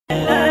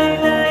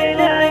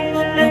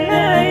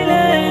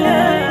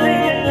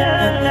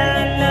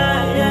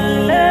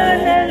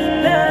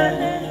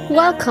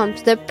Welcome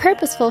to the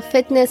Purposeful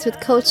Fitness with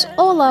Coach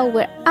Ola,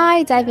 where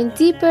I dive in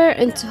deeper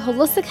into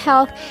holistic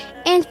health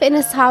and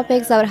fitness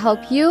topics that would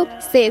help you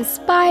stay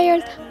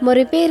inspired,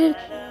 motivated,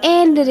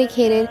 and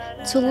dedicated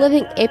to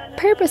living a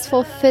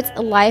purposeful fit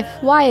life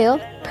while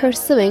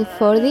pursuing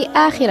for the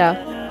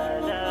Akhirah.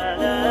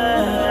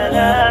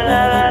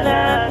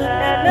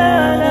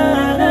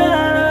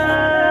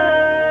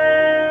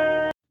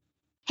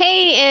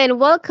 Hey, and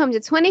welcome to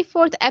the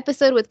 24th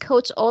episode with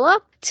Coach Ola.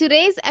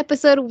 Today's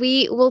episode,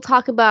 we will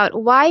talk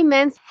about why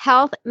men's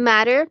health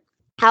matter.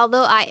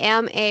 Although I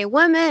am a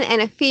woman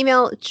and a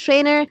female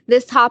trainer,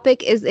 this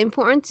topic is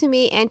important to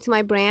me and to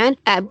my brand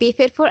at Be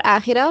Fit for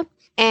Akhirah.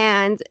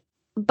 And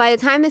by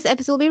the time this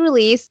episode will be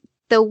released,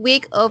 the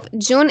week of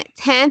June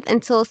 10th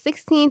until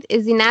 16th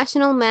is the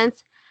National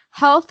Men's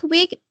Health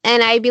Week.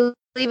 And I believe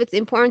it's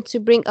important to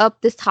bring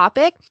up this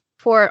topic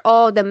for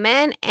all the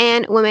men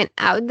and women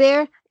out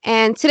there.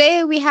 And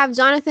today we have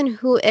Jonathan,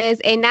 who is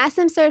a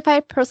NASM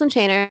certified personal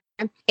trainer,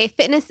 a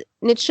fitness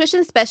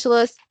nutrition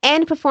specialist,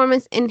 and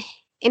performance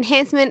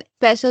enhancement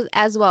specialist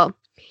as well.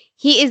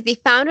 He is the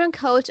founder and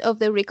coach of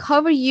the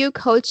Recover You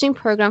coaching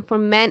program for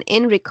men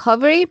in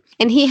recovery,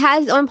 and he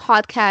has his own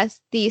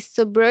podcast, the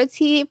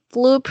Sobriety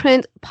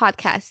Blueprint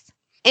podcast.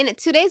 In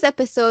today's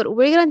episode,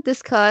 we're going to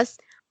discuss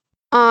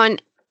on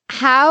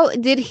how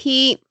did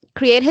he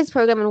create his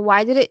program and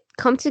why did it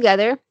come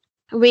together.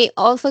 We're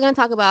also going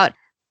to talk about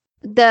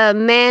the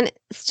man's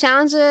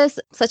challenges,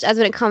 such as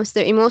when it comes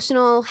to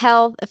emotional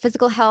health,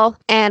 physical health,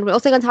 and we're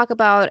also going to talk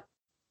about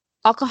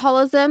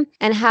alcoholism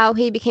and how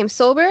he became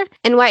sober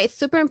and why it's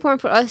super important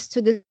for us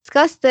to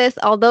discuss this,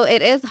 although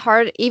it is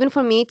hard even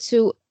for me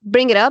to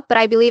bring it up, but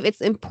I believe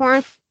it's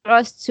important for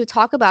us to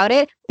talk about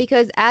it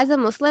because as a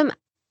Muslim,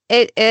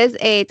 it is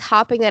a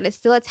topic that is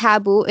still a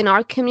taboo in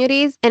our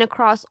communities and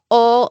across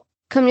all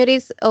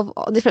communities of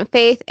all different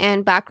faith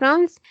and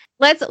backgrounds.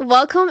 Let's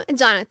welcome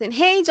Jonathan.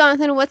 Hey,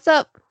 Jonathan, what's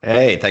up?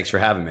 Hey, thanks for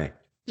having me.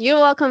 You're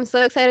welcome.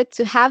 So excited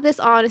to have this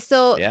on.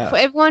 So for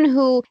everyone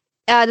who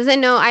doesn't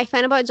know, I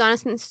found about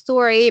Jonathan's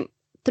story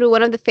through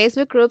one of the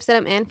Facebook groups that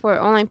I'm in for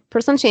online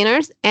personal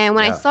trainers. And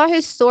when I saw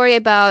his story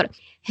about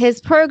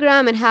his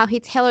program and how he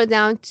tailored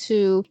down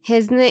to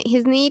his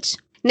niche,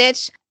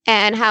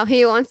 and how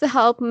he wants to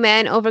help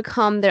men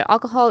overcome their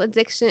alcohol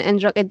addiction and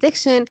drug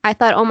addiction, I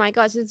thought, oh my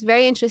gosh, this is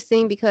very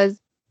interesting because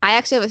I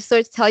actually have a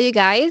story to tell you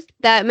guys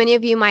that many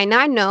of you might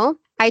not know.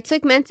 I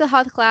took mental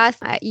health class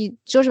at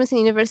George Mason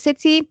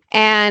University,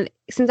 and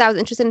since I was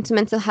interested into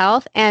mental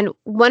health, and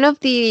one of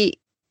the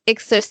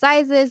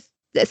exercises,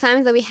 the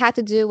assignments that we had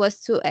to do was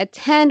to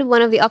attend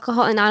one of the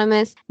Alcohol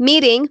Anonymous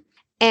meeting,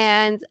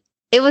 and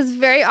it was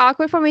very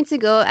awkward for me to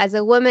go as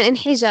a woman in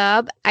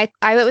hijab.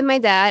 I went with my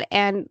dad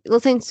and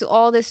listened to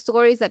all the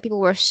stories that people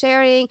were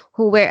sharing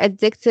who were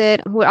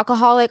addicted, who were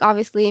alcoholic,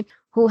 obviously,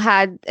 who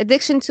had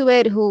addiction to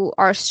it, who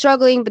are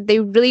struggling, but they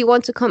really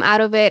want to come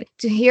out of it.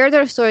 To hear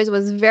their stories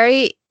was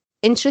very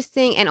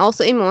interesting and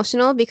also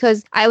emotional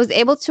because I was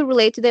able to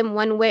relate to them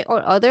one way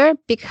or other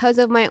because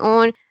of my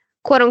own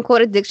quote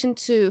unquote addiction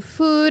to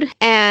food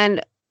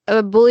and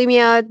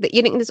bulimia, the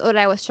eating disorder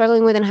I was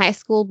struggling with in high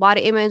school,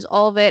 body image,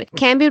 all of it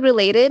can be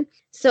related.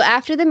 So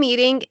after the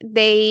meeting,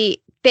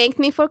 they thanked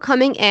me for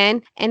coming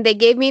in and they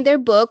gave me their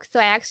book. So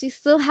I actually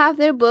still have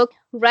their book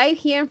right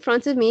here in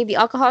front of me, the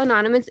Alcohol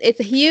Anonymous. It's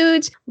a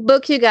huge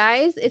book, you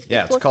guys. It's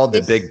called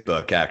The Big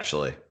Book,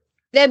 actually.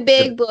 The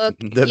Big Book.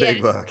 The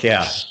Big Book,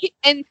 yeah.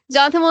 And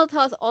Jonathan will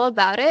tell us all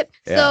about it.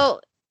 Yeah.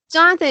 So,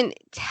 Jonathan,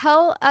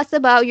 tell us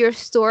about your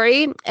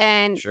story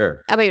and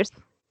about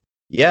yourself.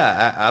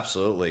 Yeah,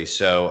 absolutely.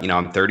 So,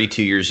 I'm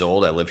 32 years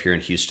old. I live here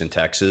in Houston,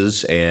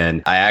 Texas,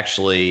 and I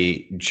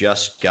actually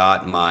just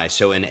got in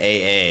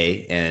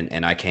AA,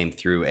 and I came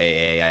through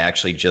AA. I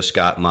actually just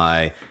got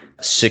my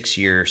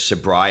 6-year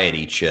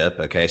sobriety chip.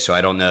 Okay. So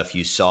I don't know if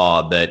you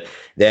saw, but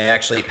they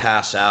actually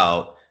pass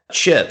out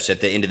chips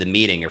at the end of the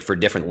meeting or for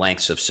different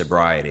lengths of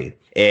sobriety.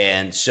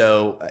 And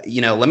so,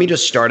 let me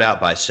just start out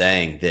by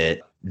saying that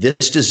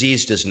this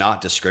disease does not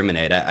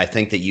discriminate. I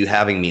think that you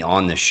having me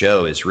on the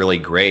show is really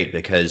great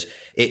because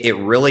it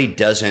really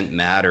doesn't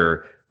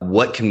matter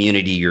what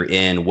community you're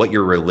in, what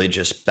your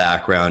religious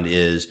background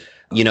is.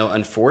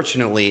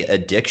 Unfortunately,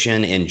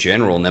 addiction in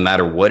general, no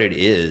matter what it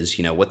is,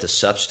 what the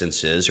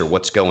substance is or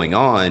what's going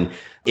on,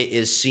 it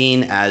is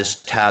seen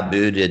as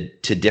taboo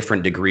to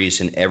different degrees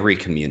in every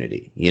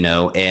community,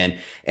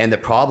 and the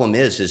problem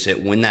is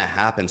that when that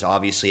happens,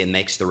 obviously it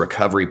makes the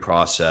recovery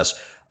process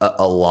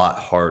a lot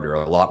harder,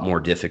 a lot more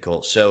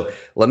difficult. So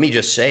let me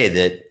just say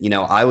that,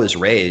 I was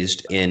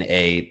raised in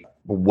a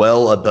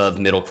well above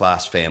middle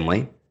class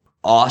family,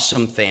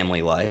 awesome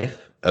family life.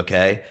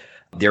 Okay.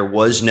 There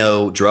was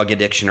no drug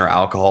addiction or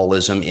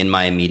alcoholism in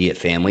my immediate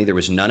family. There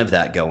was none of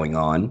that going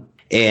on.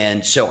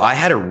 And so I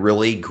had a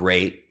really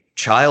great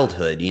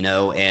childhood,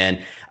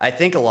 and I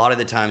think a lot of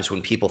the times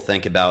when people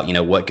think about,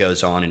 what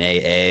goes on in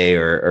AA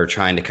or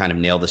trying to kind of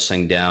nail this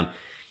thing down,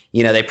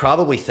 they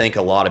probably think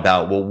a lot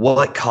about, well,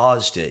 what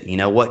caused it?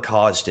 What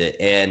caused it?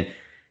 And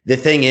the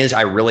thing is,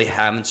 I really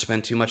haven't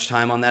spent too much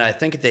time on that. I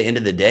think at the end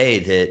of the day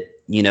that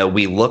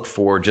we look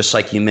for, just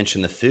like you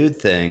mentioned the food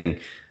thing,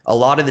 a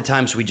lot of the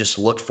times we just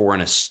look for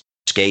an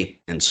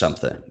escape in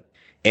something.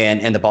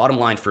 And the bottom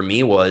line for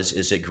me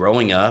is that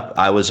growing up,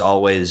 I was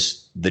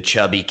always the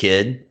chubby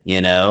kid,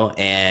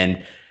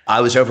 and I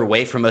was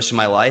overweight for most of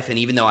my life. And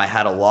even though I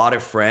had a lot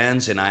of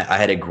friends and I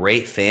had a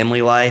great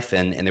family life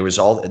and there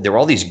were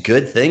all these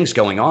good things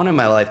going on in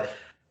my life,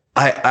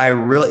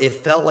 it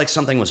felt like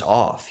something was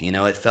off.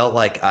 It felt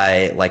like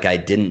I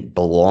didn't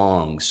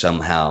belong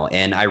somehow.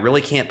 And I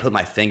really can't put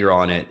my finger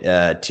on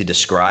it to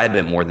describe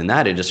it more than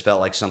that. It just felt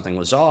like something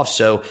was off.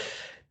 So,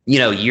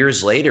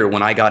 years later,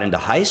 when I got into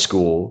high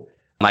school,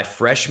 my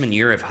freshman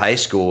year of high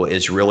school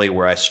is really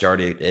where I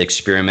started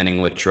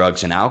experimenting with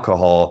drugs and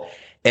alcohol.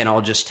 And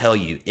I'll just tell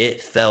you,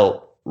 it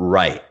felt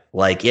right.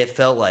 Like, it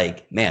felt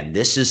like, man,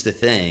 this is the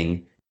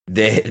thing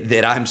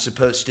that I'm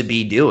supposed to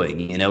be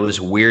doing.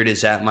 As weird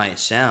as that might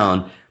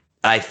sound,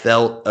 I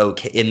felt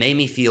okay. It made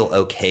me feel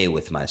okay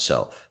with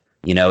myself.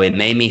 It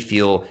made me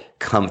feel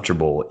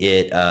comfortable.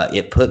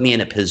 It put me in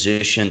a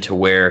position to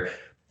where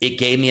it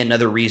gave me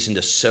another reason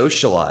to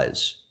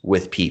socialize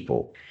with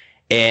people.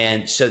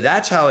 And so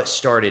that's how it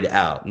started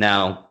out.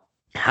 Now,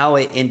 how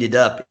it ended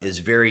up is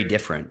very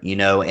different,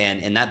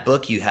 and in that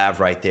book you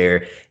have right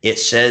there, it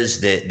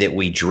says that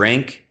we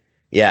drink.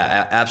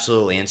 Yeah,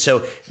 absolutely. And so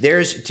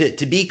there's,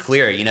 to be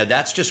clear,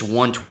 that's just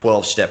one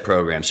 12-step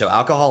program. So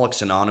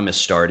Alcoholics Anonymous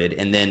started,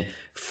 and then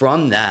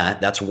from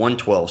that's one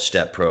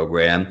 12-step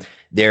program.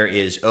 There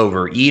is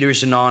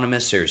Overeaters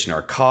Anonymous, there's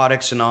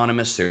Narcotics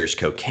Anonymous, there's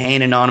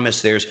Cocaine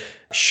Anonymous, there's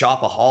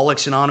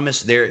Shopaholics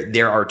Anonymous.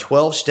 There are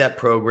 12-step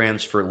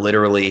programs for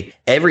literally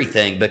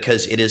everything,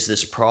 because it is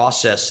this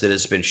process that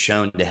has been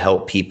shown to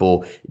help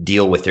people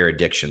deal with their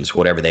addictions,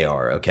 whatever they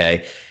are.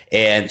 Okay.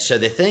 And so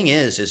the thing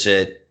is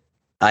that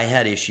I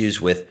had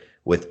issues with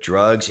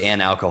drugs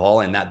and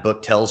alcohol. And that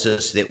book tells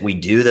us that we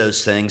do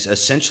those things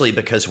essentially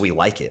because we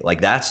like it.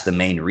 Like, that's the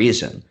main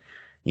reason,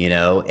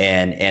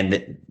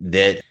 and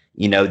that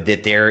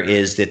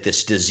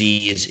this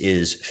disease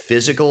is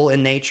physical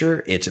in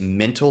nature, it's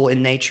mental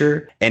in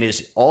nature, and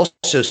is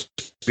also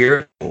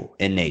spiritual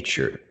in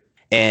nature.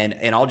 And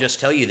I'll just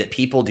tell you that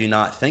people do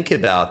not think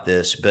about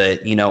this, but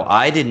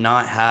I did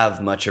not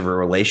have much of a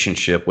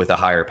relationship with a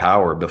higher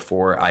power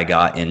before I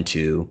got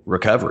into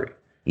recovery.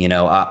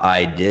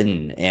 I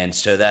didn't. And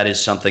so that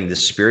is something, the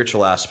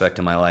spiritual aspect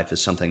of my life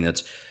is something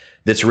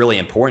that's really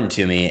important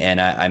to me.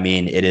 And I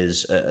mean, it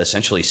is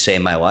essentially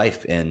saved my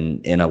life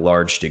in a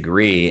large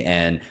degree.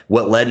 And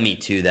what led me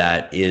to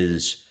that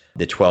is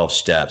the 12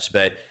 steps.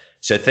 But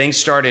so things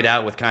started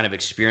out with kind of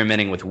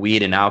experimenting with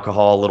weed and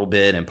alcohol a little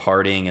bit and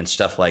partying and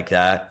stuff like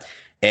that.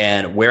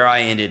 And where I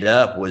ended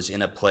up was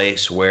in a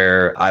place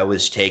where I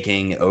was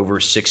taking over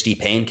 60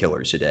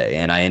 painkillers a day.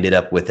 And I ended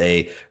up with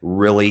a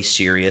really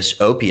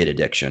serious opiate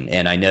addiction.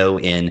 And I know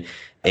in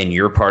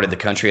your part of the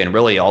country and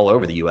really all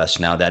over the US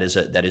now, that is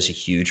a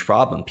huge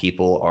problem.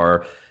 People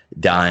are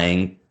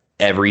dying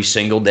every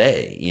single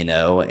day,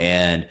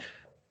 and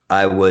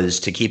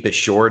to keep it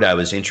short, I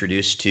was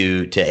introduced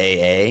to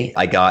AA.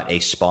 I got a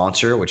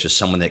sponsor, which is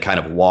someone that kind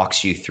of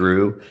walks you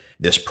through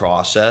this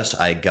process.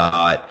 I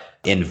got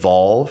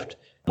involved,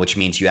 which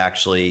means you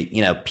actually,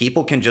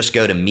 people can just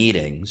go to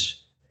meetings,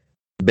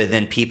 but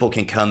then people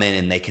can come in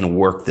and they can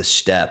work the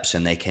steps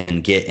and they can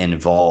get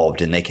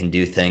involved and they can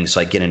do things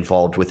like get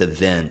involved with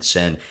events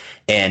and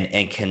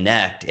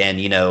connect.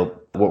 And,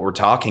 what we're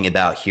talking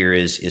about here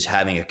is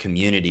having a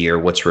community, or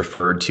what's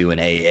referred to in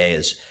AA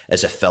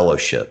as a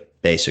fellowship,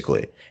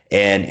 basically.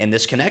 And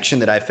this connection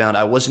that I found,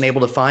 I wasn't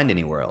able to find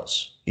anywhere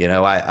else.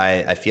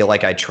 I feel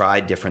like I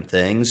tried different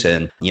things,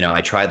 and,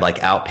 I tried like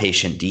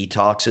outpatient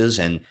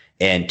detoxes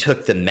and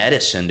took the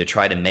medicine to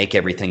try to make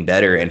everything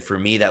better. And for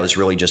me, that was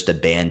really just a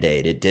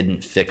Band-Aid. It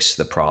didn't fix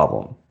the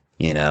problem,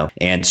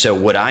 And so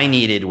what I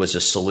needed was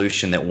a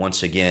solution that,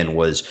 once again,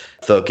 was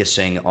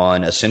focusing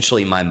on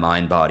essentially my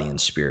mind, body, and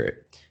spirit.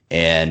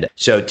 And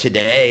so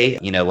today,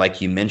 like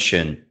you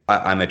mentioned,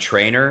 I'm a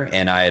trainer,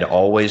 and I had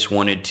always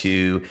wanted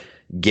to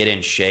get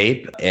in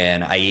shape.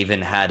 And I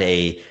even had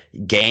a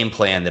game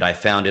plan that I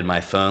found in my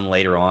phone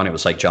later on. It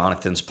was like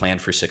Jonathan's Plan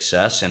for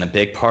Success. And a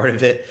big part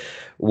of it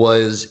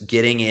was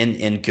getting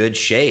in good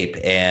shape.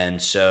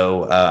 And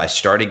so I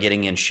started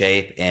getting in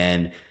shape,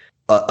 and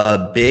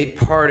a big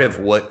part of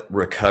what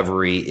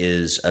recovery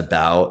is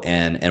about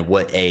and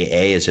what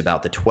AA is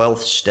about, the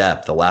 12th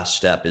step, the last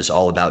step, is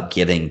all about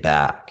giving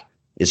back.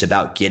 Is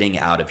about getting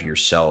out of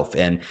yourself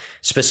and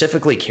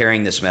specifically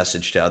carrying this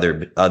message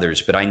to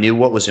others. But I knew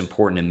what was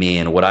important to me,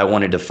 and what I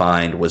wanted to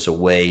find was a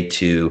way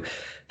to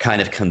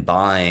kind of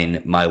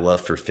combine my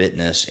love for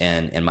fitness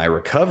and my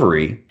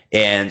recovery.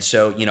 And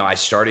so, I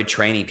started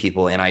training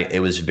people, and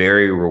it was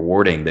very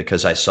rewarding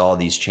because I saw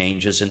these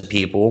changes in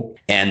people.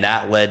 And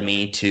that led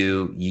me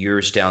to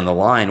years down the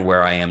line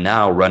where I am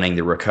now running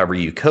the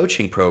Recovery U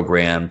coaching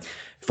program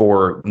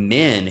for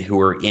men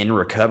who are in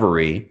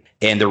recovery.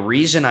 And the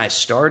reason I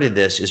started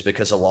this is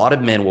because a lot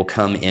of men will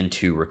come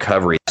into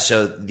recovery.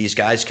 So these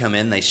guys come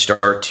in, they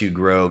start to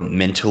grow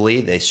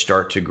mentally, they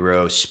start to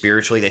grow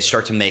spiritually, they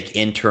start to make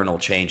internal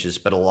changes.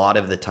 But a lot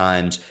of the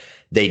times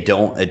they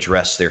don't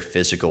address their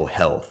physical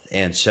health.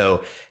 And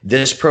so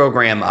this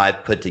program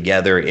I've put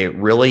together, it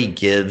really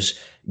gives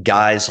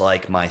guys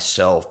like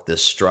myself the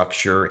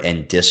structure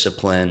and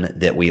discipline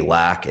that we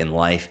lack in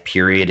life,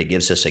 period. It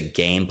gives us a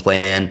game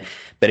plan,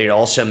 but it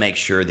also makes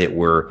sure that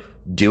we're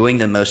doing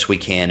the most we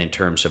can in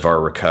terms of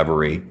our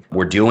recovery.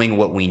 We're doing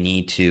what we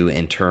need to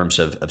in terms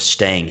of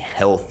staying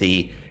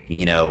healthy,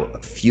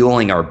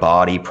 fueling our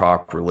body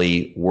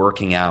properly,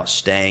 working out,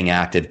 staying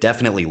active,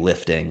 definitely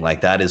lifting.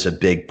 Like that is a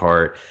big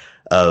part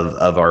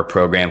of our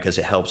program because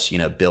it helps,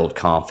 build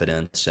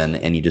confidence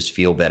and you just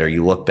feel better,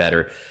 you look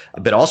better,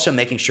 but also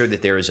making sure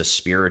that there is a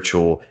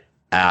spiritual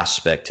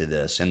aspect to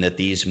this and that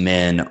these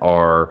men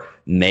are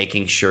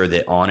making sure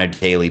that on a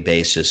daily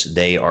basis,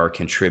 they are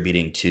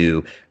contributing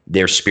to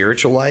their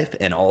spiritual life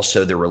and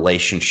also the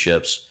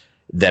relationships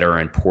that are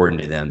important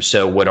to them.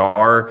 So what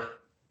our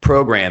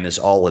program is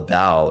all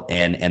about,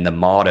 and the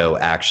motto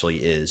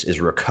actually is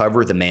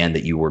recover the man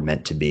that you were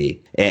meant to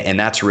be. And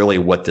that's really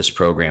what this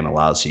program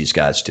allows these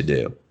guys to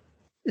do.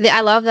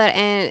 I love that.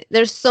 And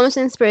there's so much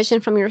inspiration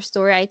from your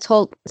story. I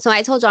told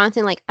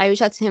Jonathan, like, I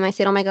reached out to him. I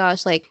said, oh my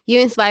gosh, like, you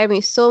inspire me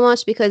so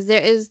much because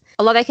there is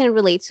a lot I can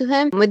relate to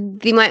him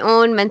with my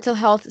own mental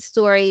health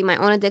story, my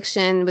own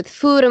addiction with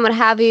food and what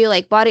have you,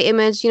 like body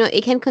image,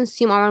 it can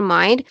consume our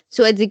mind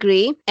to a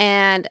degree.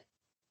 And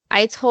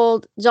I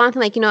told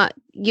Jonathan, like,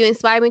 you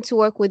inspire me to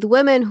work with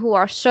women who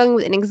are struggling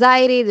with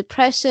anxiety,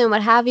 depression,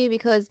 what have you,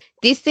 because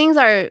these things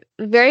are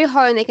very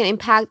hard and they can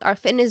impact our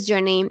fitness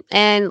journey.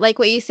 And like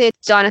what you said,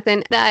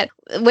 Jonathan, that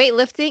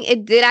weightlifting,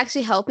 it did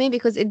actually help me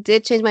because it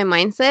did change my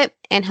mindset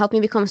and help me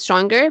become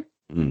stronger.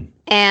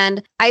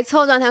 And I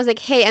told Jonathan, I was like,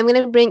 hey, I'm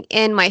going to bring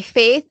in my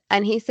faith.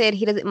 And he said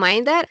he doesn't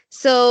mind that.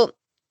 So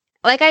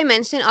like I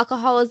mentioned,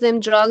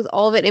 alcoholism, drugs,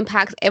 all of it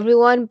impacts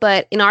everyone.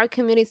 But in our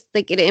communities,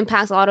 like it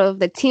impacts a lot of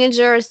the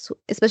teenagers,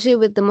 especially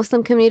with the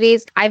Muslim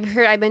communities. I've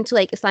been to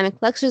like Islamic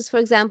lectures, for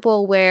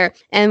example,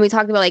 and we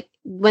talked about like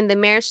when the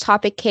marriage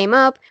topic came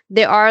up,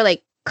 there are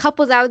like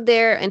couples out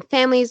there and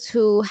families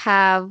who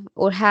have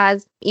or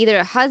has either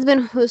a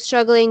husband who's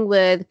struggling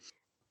with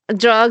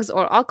drugs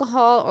or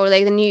alcohol, or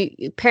like the new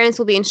parents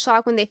will be in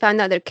shock when they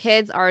find out their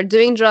kids are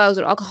doing drugs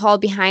or alcohol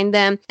behind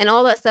them and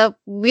all that stuff.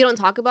 We don't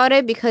talk about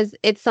it because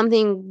it's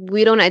something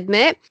we don't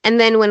admit. And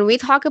then when we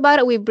talk about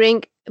it, we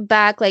bring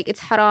back like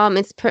it's haram,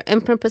 it's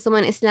impermissible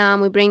in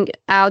Islam. We bring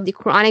out the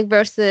Quranic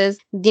verses,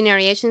 the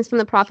narrations from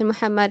the Prophet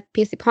Muhammad,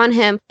 peace be upon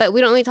him, but we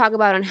don't really talk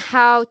about on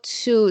how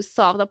to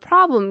solve the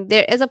problem.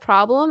 There is a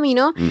problem,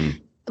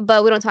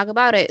 but we don't talk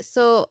about it.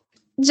 So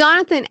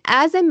Jonathan,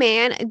 as a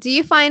man, do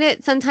you find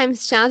it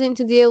sometimes challenging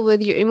to deal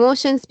with your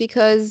emotions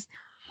because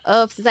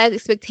of society's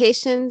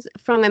expectations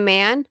from a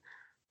man?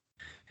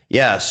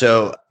 Yeah.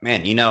 So,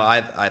 man,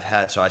 I've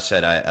had, so I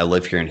said, I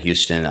live here in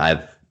Houston.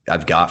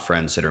 I've got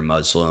friends that are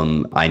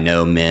Muslim. I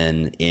know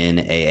men in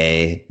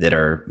AA that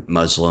are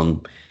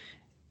Muslim.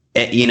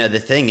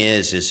 The thing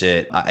is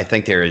that I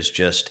think there is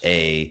just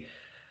and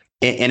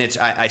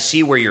I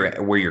see where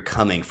you're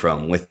coming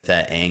from with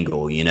that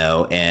angle,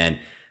 and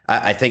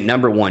I think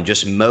number one,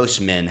 just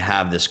most men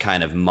have this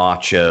kind of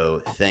macho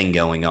thing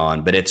going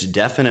on, but it's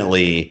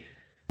definitely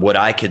what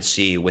I could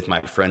see with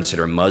my friends that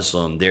are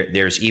Muslim.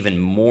 There's even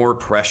more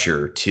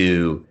pressure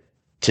to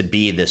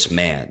be this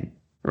man,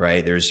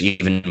 right? There's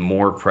even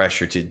more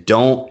pressure to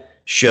don't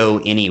show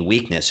any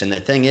weakness. And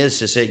the thing is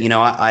that,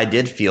 I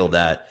did feel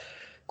that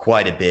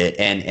quite a bit.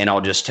 And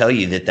I'll just tell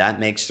you that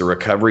makes the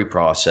recovery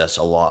process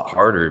a lot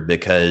harder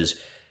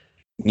because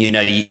you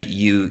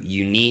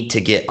need to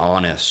get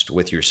honest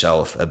with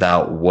yourself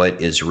about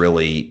what is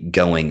really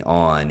going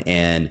on.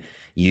 And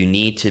you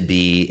need to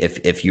be,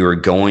 if you're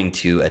going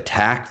to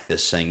attack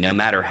this thing, no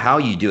matter how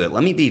you do it,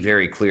 let me be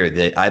very clear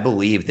that I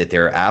believe that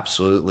there are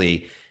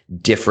absolutely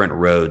different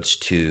roads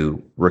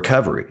to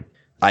recovery.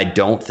 I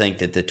don't think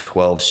that the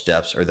 12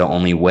 steps are the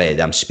only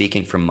way. I'm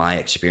speaking from my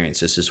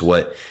experience. This is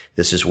what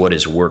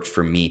has worked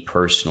for me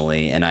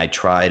personally. And I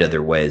tried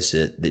other ways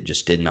that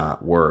just did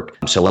not work.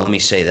 So let me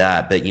say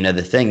that. But,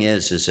 the thing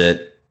is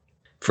that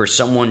for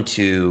someone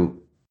to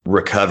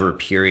recover,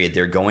 period,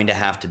 they're going to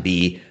have to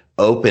be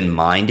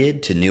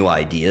open-minded to new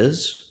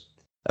ideas.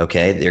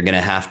 Okay. They're going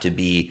to have to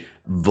be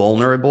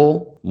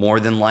vulnerable, more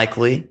than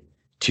likely,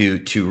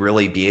 to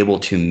really be able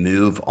to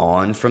move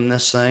on from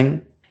this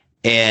thing.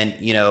 And,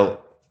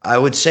 I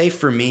would say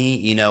for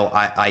me,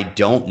 I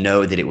don't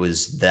know that it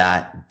was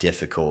that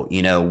difficult.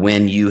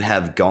 When you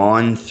have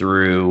gone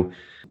through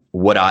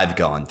what I've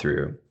gone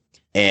through,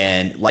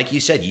 and like you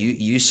said,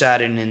 you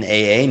sat in an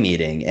AA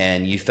meeting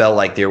and you felt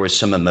like there was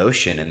some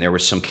emotion and there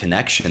was some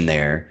connection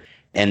there.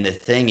 And the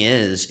thing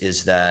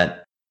is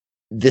that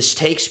this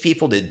takes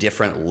people to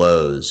different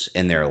lows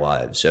in their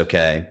lives.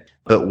 Okay.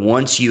 But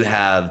once you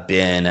have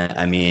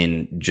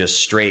been, just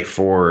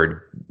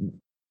straightforward,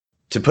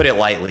 to put it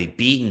lightly,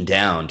 beaten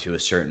down to a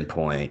certain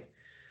point,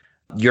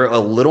 you're a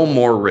little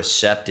more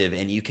receptive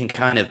and you can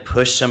kind of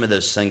push some of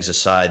those things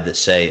aside that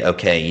say,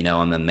 okay,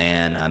 I'm a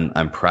man,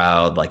 I'm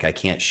proud, like I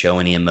can't show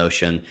any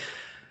emotion.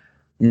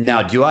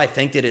 Now, do I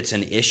think that it's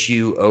an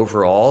issue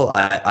overall?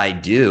 I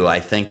do. I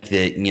think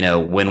that,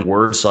 when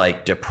words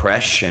like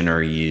depression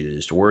are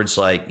used, words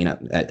like,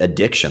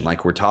 addiction,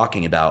 like we're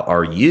talking about,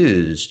 are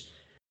used,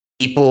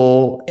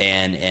 people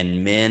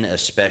and men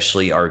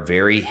especially are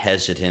very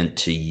hesitant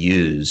to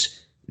use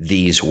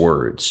these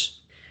words.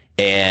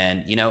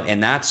 And,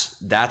 and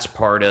that's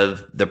part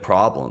of the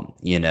problem,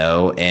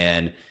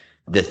 and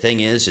the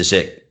thing is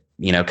that,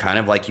 kind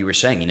of like you were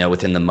saying,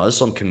 within the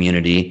Muslim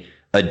community,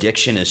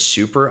 addiction is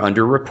super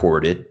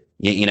underreported,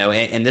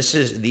 and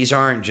these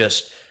aren't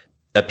just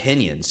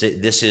opinions.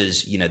 This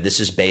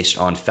is based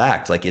on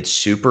fact. Like, it's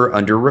super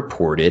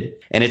underreported,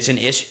 and it's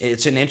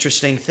an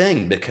interesting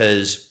thing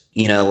because,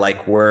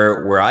 like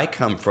where I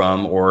come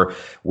from, or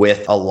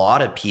with a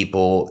lot of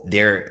people,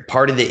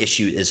 part of the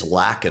issue is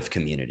lack of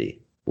community,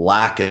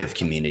 lack of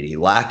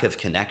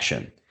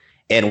connection.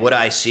 And what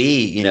I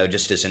see,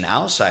 just as an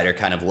outsider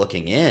kind of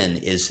looking in,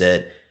 is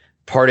that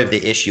part of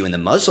the issue in the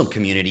Muslim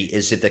community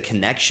is that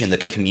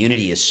the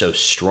community is so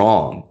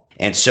strong.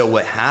 And so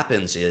what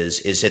happens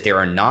is that there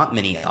are not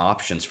many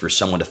options for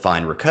someone to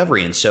find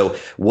recovery. And so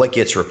what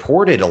gets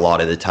reported a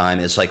lot of the time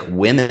is like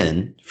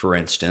women, for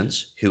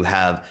instance, who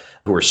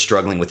are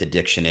struggling with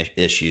addiction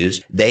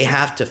issues, they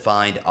have to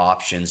find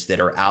options that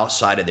are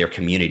outside of their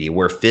community,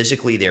 where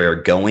physically they are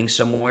going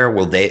somewhere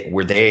where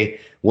they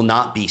will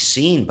not be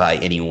seen by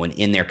anyone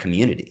in their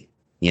community.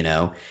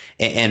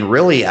 And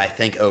really, I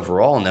think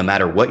overall, no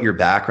matter what your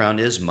background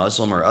is,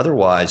 Muslim or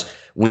otherwise,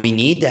 we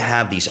need to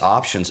have these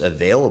options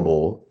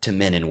available to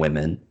men and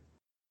women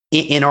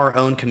in our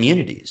own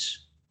communities,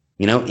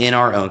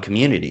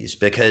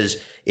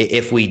 because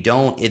if we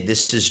don't,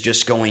 this is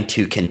just going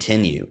to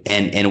continue,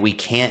 and we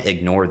can't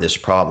ignore this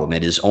problem.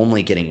 It is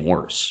only getting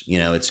worse.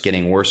 It's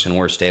getting worse and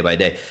worse day by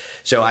day.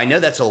 So I know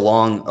that's a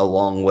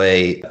long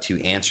way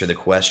to answer the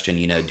question,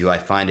 do I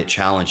find it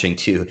challenging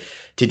to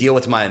deal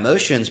with my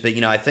emotions? But,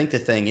 I think the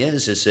thing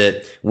is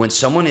that when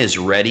someone is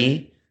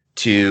ready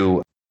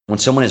to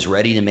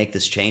make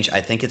this change,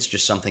 I think it's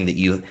just something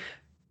that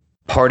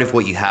part of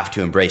what you have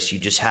to embrace. You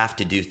just have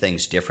to do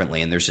things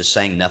differently. And there's this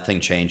saying, nothing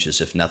changes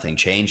if nothing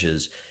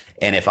changes.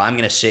 And if I'm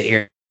going to sit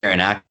here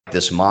and act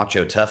this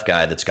macho tough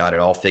guy that's got it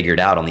all figured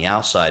out on the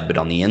outside, but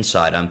on the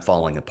inside, I'm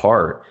falling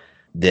apart,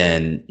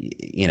 then,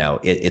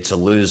 it's a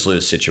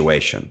lose-lose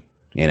situation,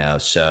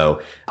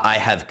 So I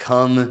have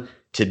come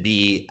to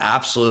be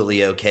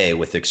absolutely okay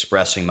with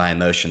expressing my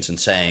emotions and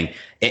saying,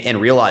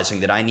 and realizing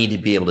that I need to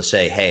be able to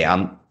say, hey,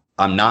 I'm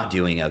not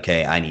doing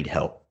okay. I need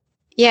help.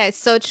 Yeah, it's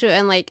so true.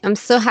 And like, I'm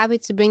so happy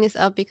to bring this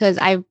up because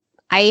I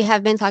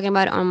have been talking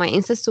about it on my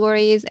Insta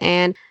stories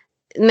and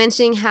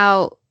mentioning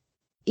how,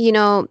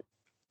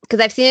 because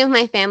I've seen it with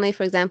my family,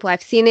 for example,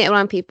 I've seen it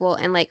around people,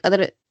 and like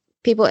other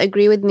people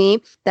agree with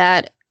me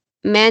that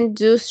men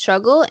do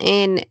struggle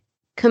in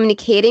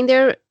communicating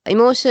their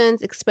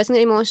emotions, expressing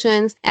their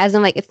emotions, as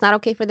in like, it's not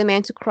okay for the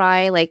man to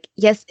cry. Like,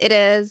 yes, it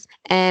is.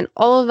 And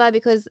all of that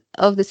because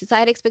of the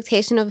society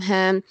expectation of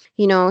him,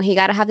 he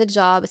got to have the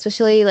job,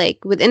 especially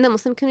like within the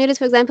Muslim communities,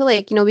 for example,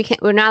 like,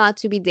 we're not allowed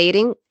to be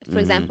dating, for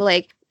example,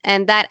 like,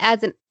 and that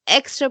adds an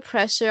extra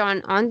pressure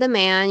on the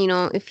man,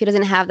 if he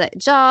doesn't have that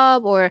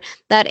job or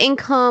that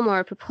income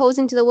or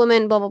proposing to the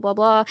woman, blah, blah, blah,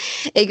 blah.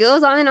 It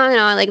goes on and on and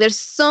on. Like, there's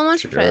so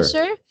much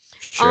pressure.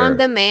 Sure. On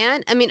the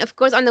man. I mean, of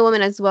course, on the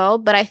woman as well.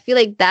 But I feel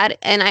like that,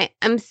 and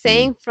I'm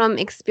saying from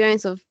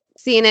experience of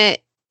seeing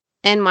it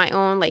in my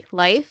own like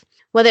life,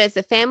 whether it's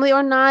a family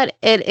or not,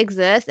 it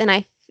exists.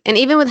 And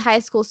even with high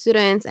school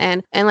students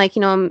and like,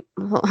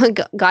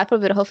 God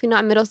forbid, hopefully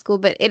not middle school,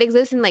 but it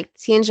exists in like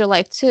teenager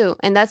life too.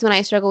 And that's when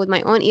I struggle with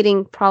my own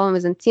eating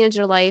problems in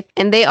teenager life.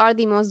 And they are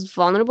the most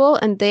vulnerable,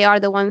 and they are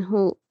the one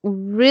who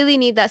really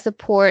need that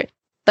support.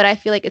 But I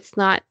feel like it's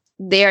not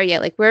there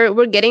yet. Like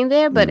we're getting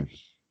there, but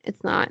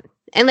it's not.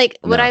 And like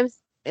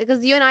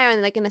because you and I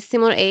are like in a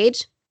similar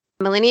age,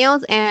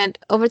 millennials, and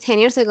over 10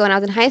 years ago when I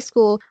was in high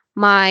school,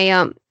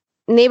 my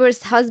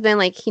neighbor's husband,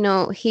 like,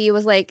 he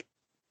was like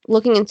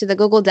looking into the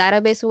Google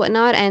database or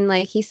whatnot. And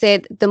like, he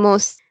said the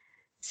most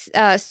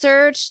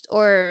searched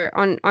or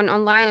on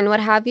online and what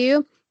have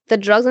you, the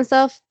drugs and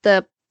stuff,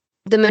 the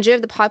majority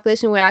of the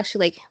population were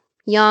actually like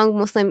young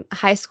Muslim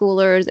high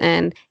schoolers.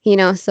 And,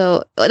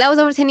 so that was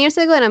over 10 years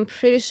ago. And I'm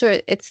pretty sure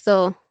it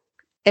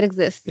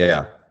exists.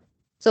 Yeah.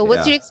 So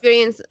what's your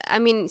experience? I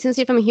mean, since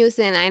you're from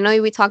Houston, I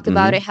know we talked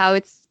about it, how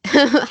it's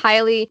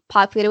highly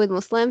populated with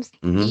Muslims.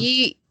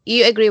 Mm-hmm.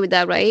 You agree with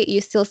that, right?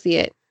 You still see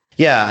it.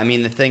 Yeah. I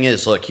mean, the thing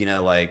is, look,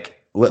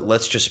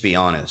 let's just be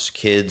honest.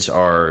 Kids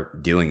are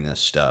doing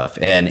this stuff.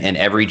 And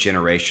every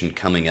generation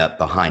coming up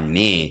behind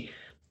me,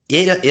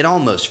 it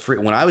almost,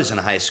 when I was in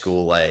high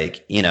school,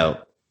 like,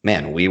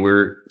 man, we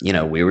were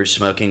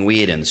smoking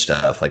weed and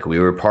stuff. Like, we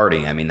were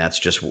partying. I mean, that's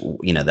just,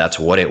 that's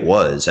what it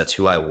was. That's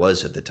who I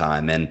was at the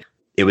time. And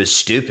it was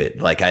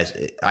stupid. Like,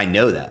 I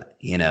know that,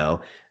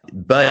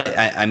 but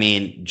I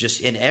mean,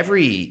 just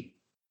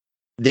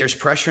there's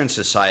pressure in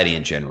society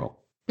in general.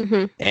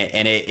 Mm-hmm.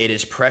 And it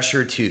is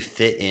pressure to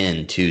fit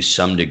in to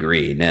some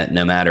degree,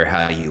 no matter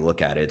how you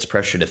look at it. It's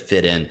pressure to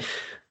fit in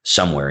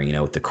somewhere,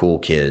 with the cool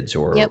kids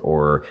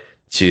or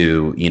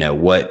to,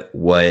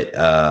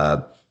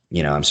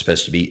 I'm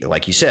supposed to be,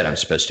 like you said, I'm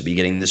supposed to be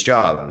getting this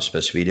job. I'm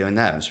supposed to be doing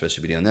that. I'm supposed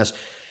to be doing this.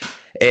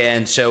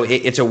 And so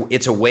it's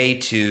a way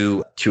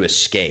to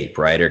escape,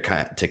 right? Or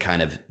to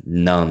kind of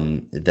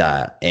numb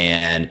that.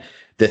 And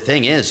the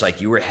thing is,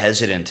 like, you were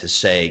hesitant to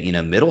say,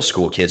 middle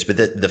school kids, but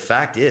the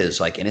fact is,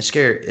 like, and it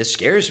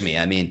scares me.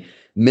 I mean,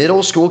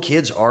 middle school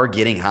kids are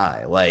getting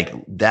high. Like,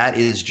 that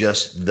is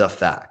just the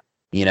fact,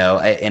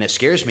 and it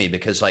scares me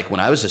because, like, when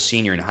I was a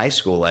senior in high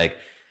school, like,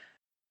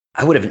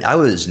 I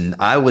was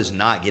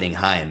not getting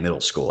high in middle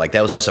school. Like,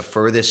 that was the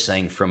furthest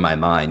thing from my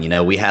mind.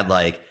 We had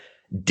like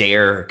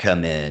DARE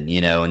come in,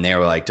 and they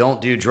were like,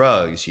 don't do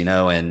drugs, and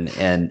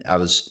I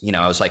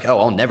was like, oh,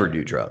 I'll never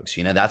do drugs.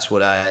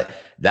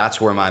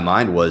 That's where my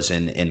mind was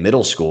in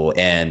middle school.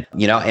 And,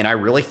 and I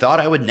really thought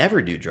I would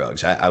never do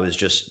drugs. I was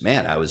just,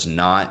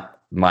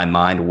 my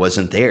mind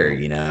wasn't there.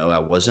 I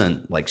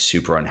wasn't like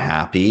super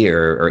unhappy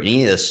or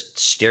any of this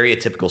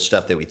stereotypical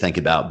stuff that we think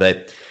about.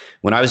 But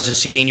when I was a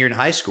senior in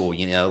high school,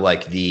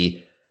 like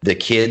the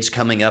kids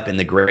coming up in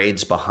the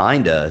grades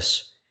behind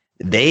us,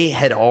 they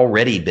had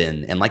already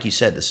been, and like you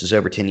said, this is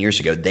over 10 years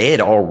ago, they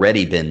had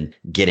already been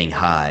getting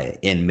high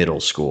in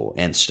middle school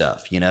and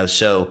stuff,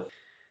 So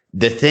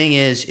the thing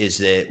is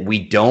that we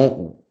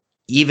don't,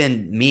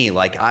 even me,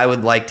 like, I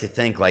would like to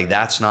think like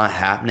that's not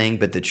happening,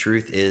 but the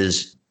truth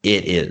is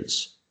it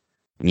is.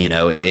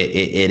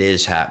 It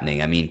is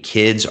happening. I mean,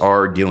 kids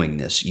are doing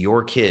this.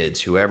 Your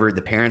kids, whoever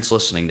the parents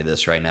listening to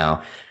this right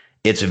now,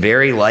 it's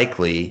very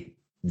likely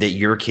that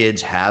your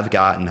kids have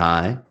gotten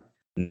high.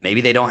 Maybe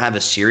they don't have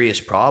a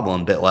serious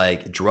problem, but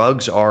like,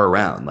 drugs are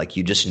around. Like,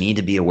 you just need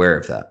to be aware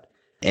of that.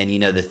 And,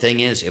 the thing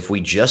is, if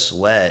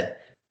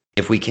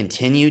we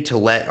continue to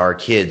let our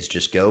kids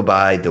just go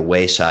by the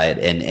wayside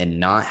and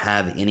not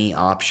have any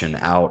option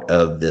out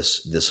of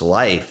this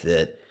life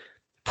that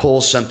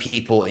pulls some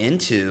people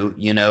into,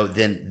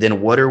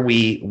 then what are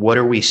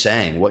we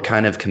saying? What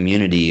kind of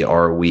community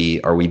are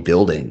we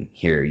building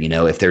here?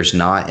 If there's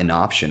not an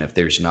option, if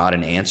there's not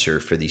an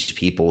answer for these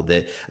people,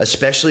 that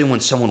especially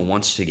when someone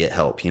wants to get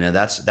help,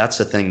 that's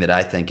the thing that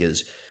I think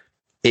is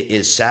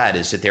sad,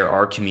 is that there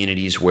are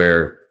communities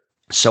where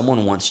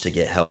someone wants to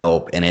get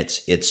help and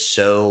it's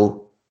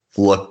so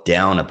looked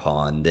down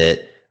upon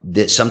that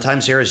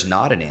sometimes there is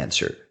not an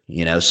answer.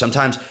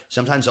 Sometimes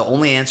the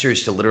only answer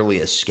is to literally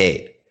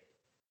escape.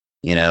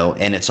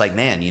 And it's like,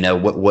 man,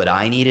 what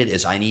I needed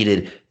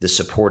the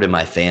support of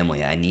my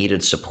family. I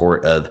needed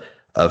support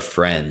of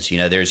friends.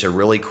 There's a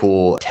really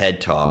cool TED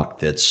Talk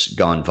that's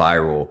gone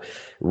viral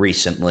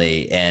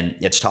recently, and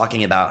it's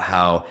talking about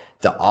how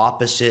the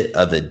opposite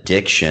of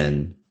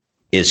addiction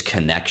is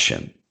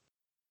connection.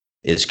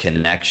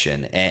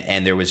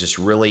 And there was this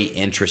really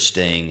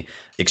interesting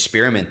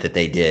experiment that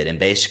they did. And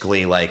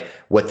basically, like,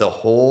 what the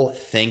whole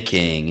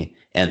thinking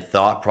and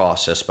thought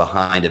process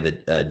behind of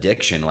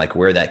addiction, like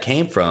where that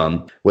came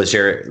from, was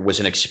there was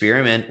an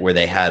experiment where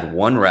they had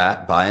one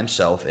rat by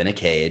himself in a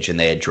cage and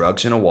they had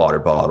drugs in a water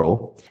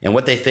bottle. And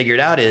what they figured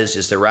out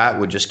is the rat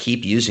would just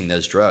keep using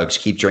those drugs,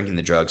 keep drinking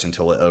the drugs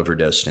until it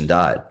overdosed and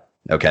died.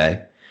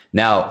 Okay.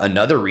 Now,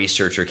 another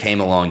researcher came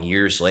along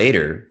years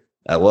later.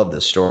 I love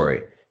this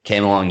story.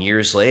 Came along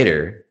years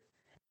later.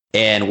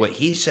 And what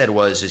he said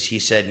he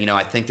said,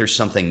 I think there's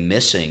something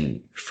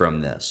missing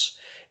from this.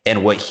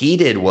 And what he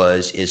did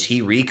is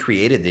he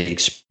recreated the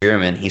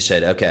experiment. He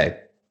said, okay,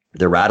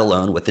 the rat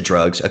alone with the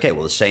drugs. Okay,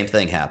 well, the same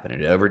thing happened.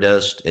 It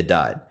overdosed, it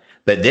died.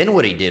 But then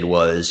what he did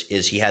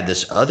is he had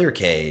this other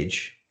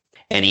cage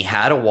and he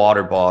had a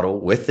water bottle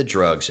with the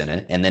drugs in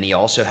it. And then he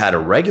also had a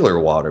regular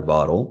water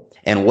bottle.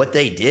 And what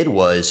they did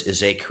is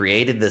they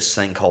created this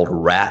thing called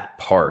Rat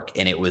Park.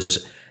 And it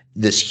was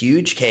this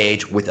huge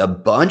cage with a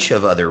bunch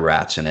of other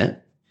rats in it.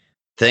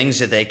 Things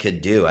that they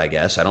could do, I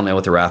guess. I don't know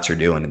what the rats are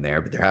doing in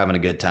there, but they're having a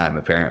good time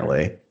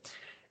apparently.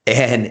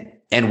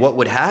 And what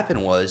would happen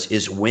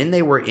is when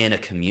they were in a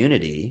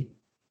community,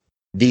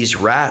 these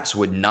rats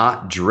would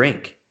not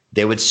drink.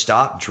 They would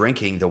stop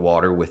drinking the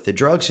water with the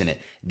drugs in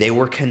it. They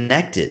were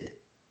connected.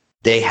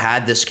 They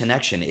had this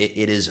connection.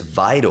 It is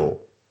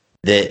vital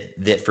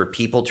that for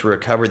people to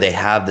recover, they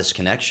have this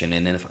connection.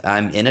 And if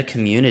I'm in a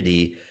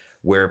community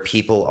where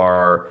people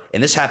are,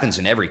 and this happens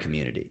in every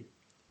community,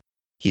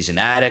 he's an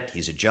addict,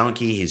 he's a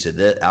junkie, he's an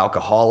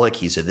alcoholic,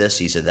 he's a this,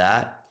 he's a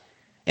that.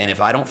 And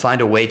if I don't find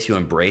a way to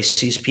embrace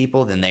these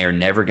people, then they are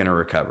never going to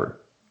recover.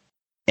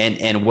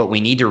 And what we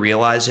need to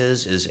realize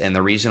is, and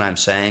the reason I'm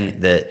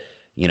saying that,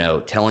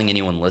 telling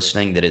anyone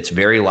listening that it's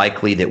very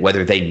likely that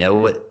whether they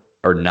know it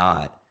or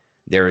not,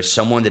 there is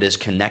someone that is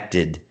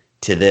connected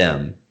to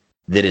them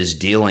that is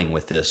dealing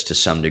with this to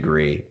some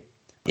degree.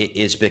 It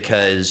is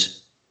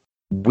because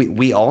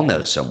we all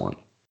know someone.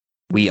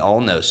 We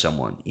all know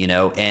someone,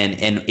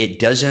 and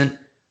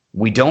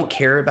we don't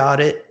care about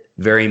it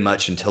very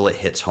much until it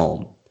hits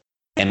home.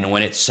 And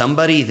when it's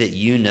somebody that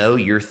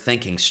your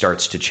thinking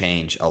starts to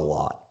change a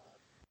lot,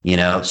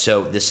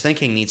 so this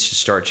thinking needs to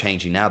start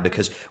changing now,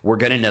 because we're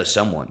going to know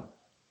someone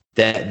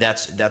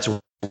that's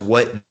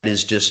what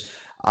is just,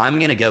 I'm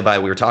going to go by,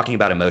 we were talking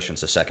about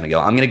emotions a second ago.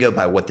 I'm going to go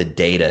by what the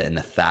data and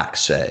the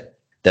facts say.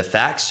 the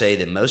facts say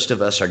that most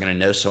of us are going to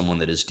know someone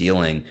that is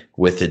dealing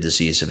with the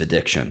disease of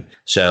addiction.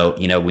 So,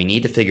 we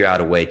need to figure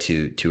out a way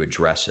to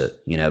address it,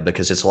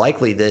 because it's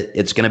likely that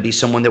it's going to be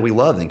someone that we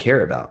love and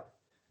care about,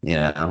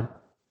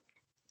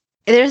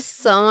 There's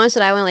so much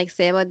that I want to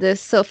say about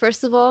this. So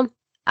first of all,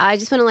 I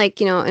just want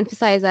to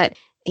emphasize that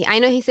I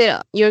know he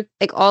said you're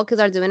all kids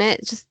are doing it.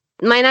 It just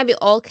might not be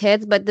all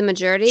kids, but the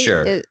majority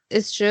Sure.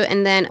 is true.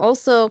 And then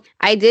also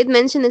I did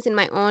mention this in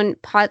my own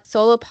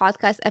solo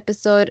podcast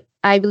episode.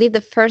 I believe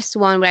the first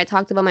one where I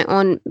talked about my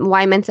own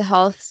why mental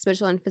health,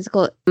 spiritual and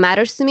physical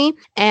matters to me.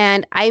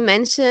 And I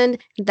mentioned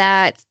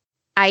that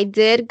I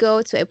did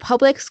go to a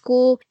public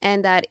school,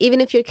 and that even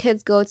if your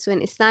kids go to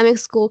an Islamic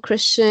school,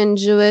 Christian,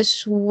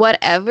 Jewish,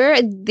 whatever,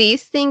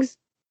 these things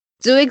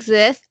do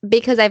exist,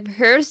 because I've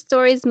heard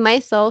stories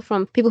myself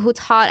from people who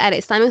taught at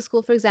Islamic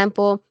school, for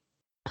example,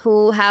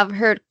 who have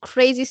heard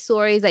crazy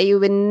stories that you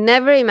would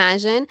never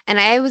imagine. And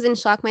I was in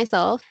shock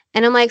myself.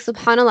 And I'm like,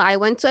 subhanAllah, I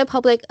went to a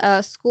public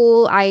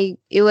school.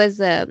 It was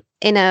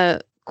in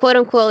a quote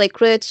unquote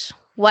rich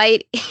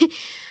white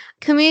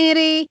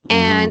community. Mhm.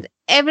 And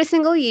every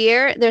single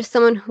year there's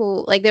someone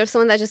who there's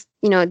someone that just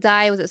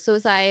died, was a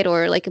suicide,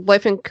 or a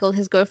boyfriend killed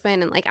his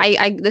girlfriend. And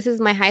I this is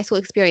my high school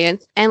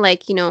experience. And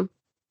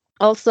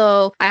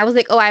also I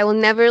was oh, I will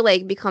never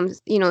become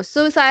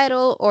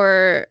suicidal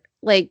or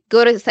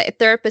go to a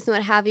therapist and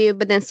what have you.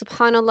 But then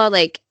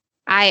subhanAllah,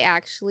 I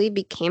actually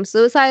became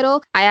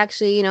suicidal. I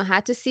actually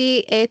had to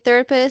see a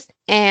therapist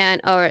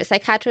or a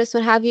psychiatrist,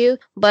 what have you.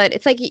 But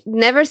it's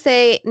never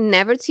say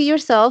never to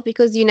yourself,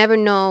 because you never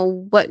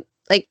know what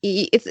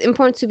it's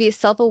important to be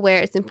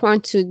self-aware. It's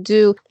important to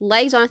do,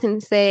 like Jonathan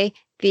say,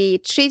 the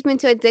treatment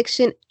to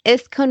addiction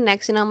is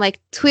connection. I'm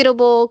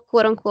tweetable,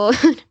 quote unquote,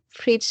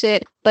 preach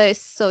it, but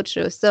it's so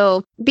true.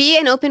 So be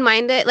an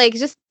open-minded,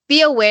 just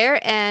be aware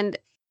and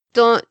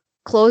don't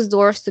close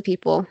doors to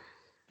people.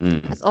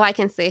 That's all I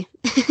can say.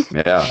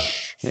 Yeah.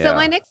 So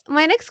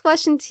my next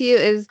question to you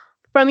is,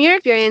 from your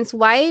experience,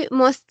 why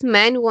most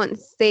men won't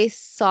stay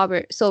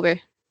sober?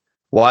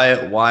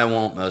 Why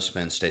won't most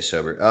men stay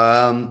sober?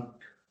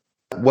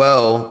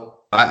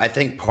 Well, I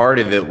think part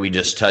of it we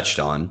just touched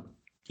on.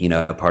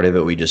 Part of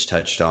it we just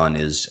touched on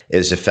is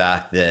the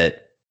fact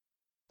that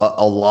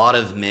a lot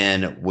of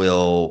men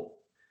will.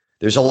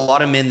 There's a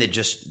lot of men that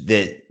just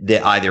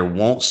that either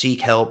won't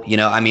seek help.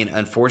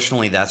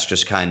 Unfortunately, that's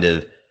just kind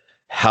of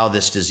how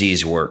this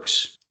disease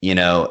works.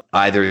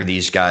 Either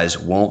these guys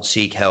won't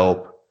seek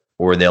help,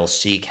 or they'll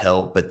seek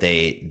help, but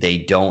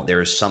they don't.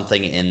 There's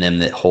something in them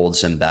that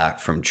holds them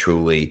back from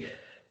truly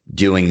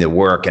doing the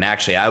work. And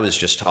actually, I was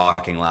just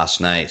talking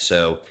last night.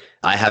 So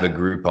I have a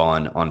group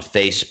on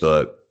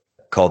Facebook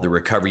called the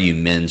Recover You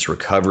Men's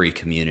Recovery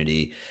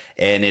Community.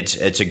 And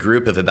it's a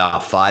group of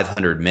about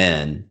 500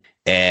 men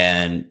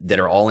and that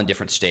are all in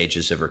different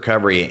stages of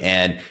recovery.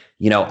 And,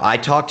 I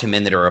talk to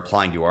men that are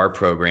applying to our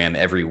program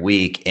every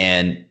week,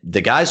 and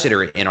the guys that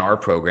are in our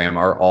program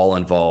are all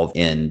involved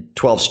in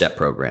 12-step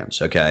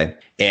programs. Okay.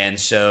 And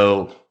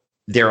so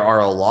there are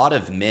a lot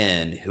of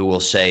men who will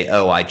say,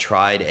 oh, I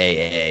tried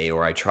AA,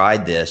 or I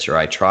tried this, or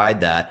I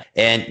tried that.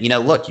 And,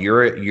 look,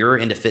 you're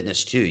into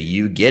fitness too.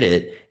 You get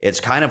it.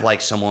 It's kind of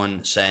like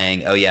someone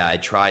saying, oh yeah, I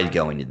tried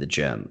going to the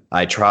gym.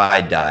 I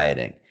tried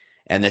dieting.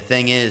 And the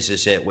thing is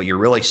that what you're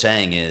really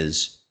saying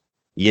is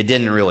you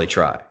didn't really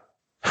try.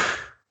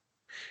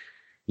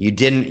 You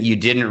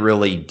didn't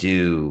really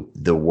do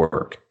the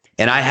work.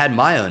 And I had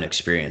my own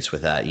experience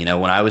with that.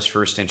 When I was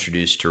first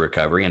introduced to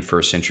recovery and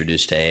first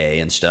introduced to AA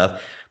and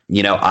stuff,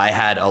 I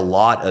had a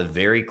lot of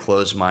very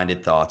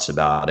close-minded thoughts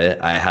about it.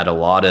 I had a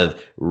lot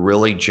of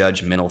really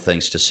judgmental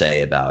things to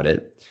say about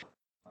it.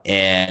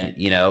 And,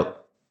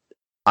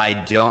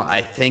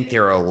 I think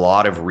there are a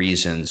lot of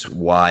reasons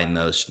why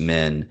most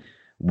men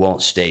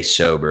won't stay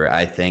sober.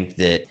 I think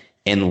that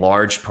in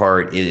large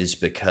part it is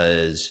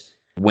because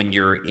when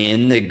you're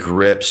in the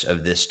grips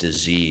of this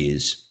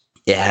disease,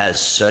 it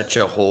has such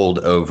a hold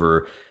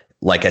over,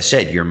 like I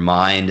said, your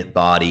mind,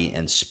 body,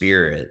 and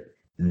spirit,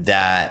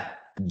 that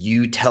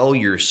you tell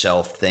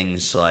yourself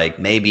things like,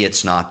 maybe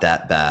it's not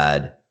that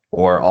bad,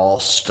 or I'll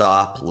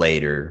stop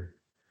later,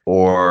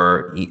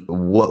 or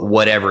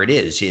whatever it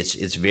is.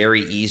 It's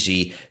very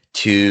easy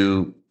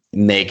to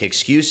make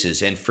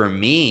excuses. And for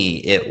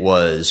me,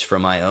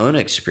 from my own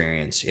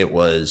experience, it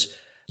was,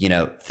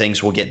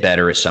 things will get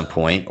better at some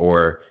point,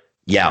 or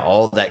yeah,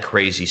 all that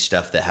crazy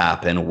stuff that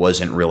happened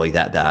wasn't really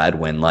that bad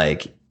when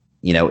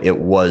it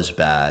was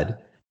bad.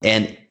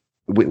 And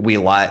we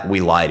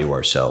lie to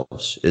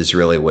ourselves is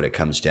really what it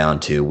comes down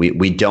to.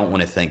 We don't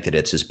want to think that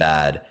it's as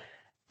bad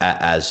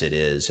as it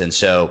is. And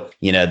so,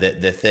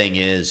 the thing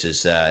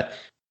is that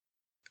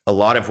a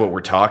lot of what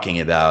we're talking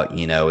about,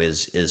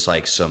 is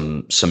like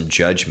some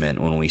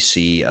judgment when we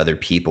see other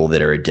people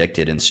that are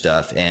addicted and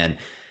stuff. And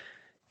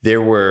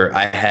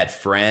I had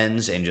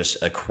friends and just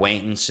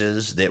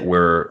acquaintances that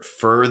were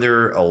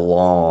further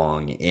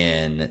along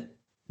in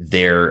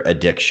their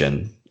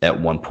addiction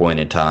at one point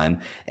in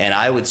time. And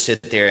I would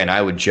sit there and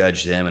I would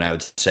judge them, and I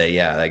would say,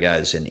 yeah, that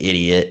guy's an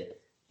idiot.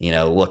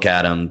 Look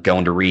at him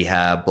going to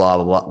rehab, blah,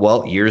 blah, blah.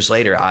 Well, years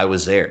later, I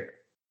was there.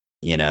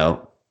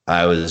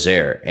 I was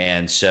there.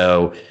 And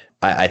so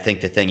I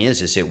think the thing is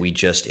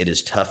that it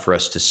is tough for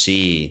us to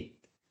see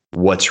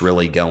what's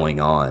really going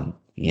on,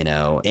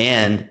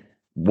 and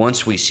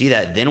once we see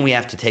that, then we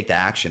have to take the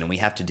action, and we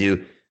have to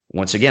do,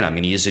 once again, I'm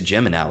going to use a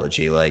gym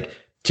analogy, like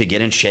to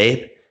get in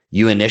shape,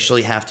 you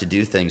initially have to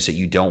do things that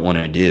you don't want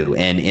to do.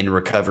 And in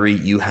recovery,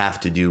 you have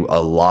to do a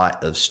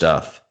lot of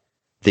stuff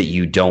that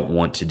you don't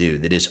want to do,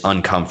 that is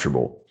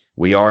uncomfortable.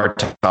 We are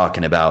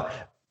talking about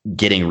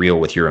getting real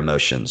with your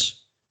emotions,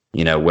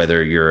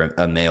 whether you're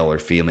a male or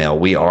female.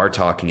 We are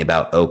talking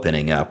about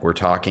opening up. We're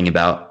talking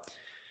about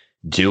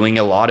doing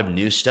a lot of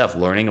new stuff,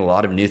 learning a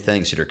lot of new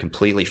things that are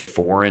completely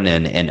foreign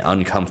and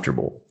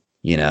uncomfortable,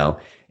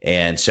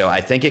 And so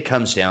I think it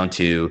comes down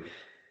to,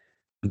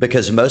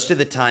 because most of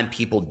the time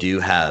people do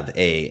have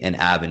an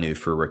avenue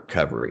for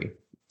recovery,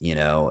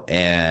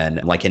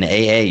 and like in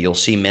AA, you'll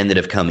see men that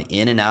have come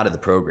in and out of the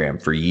program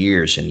for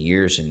years and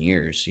years and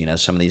years.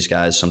 Some of these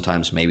guys,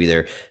 sometimes maybe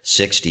they're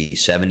 60,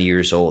 70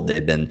 years old.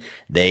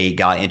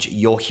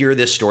 You'll hear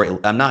this story.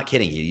 I'm not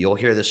kidding you. You'll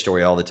hear this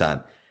story all the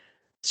time.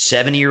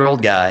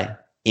 70-year-old guy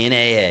in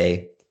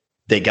AA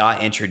that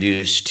got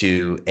introduced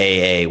to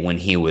AA when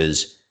he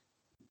was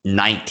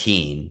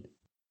 19,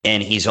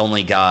 and he's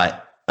only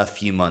got a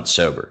few months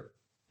sober.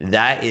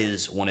 That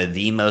is one of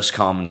the most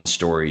common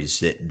stories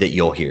that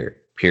you'll hear,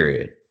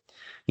 period.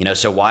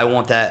 So why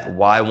won't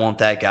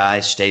that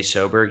guy stay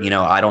sober?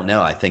 I don't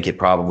know. I think it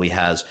probably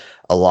has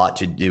a lot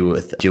to do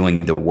with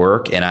doing the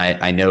work. And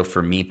I know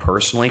for me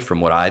personally, from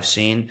what I've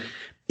seen,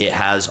 it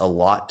has a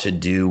lot to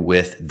do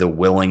with the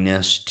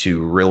willingness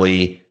to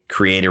really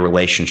create a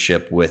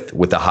relationship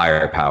with a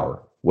higher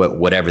power,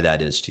 whatever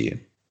that is to you,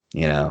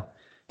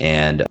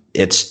 and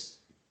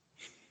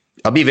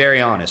I'll be very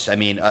honest. I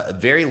mean,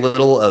 very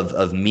little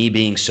of me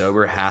being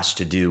sober has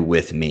to do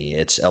with me.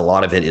 A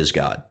lot of it is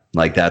God.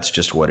 Like, that's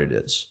just what it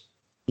is,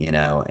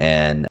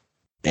 and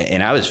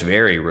I was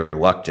very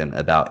reluctant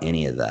about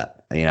any of that.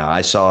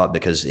 I saw it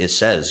because it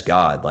says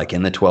God, like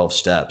in the 12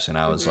 steps. And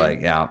I was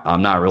like, yeah,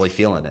 I'm not really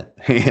feeling it,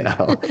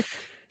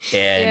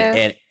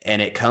 and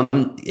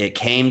it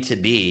came to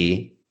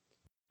be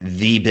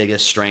the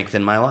biggest strength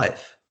in my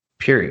life,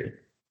 period.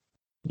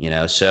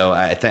 So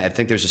I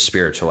think there's a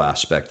spiritual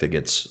aspect that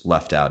gets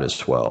left out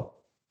as well.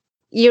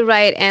 You're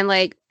right. And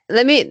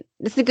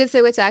this is a good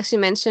segue to actually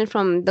mention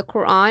from the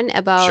Quran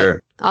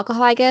about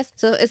alcohol, I guess.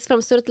 So it's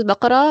from Surah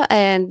Al-Baqarah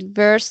and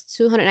verse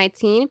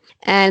 219.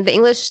 And the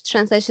English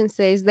translation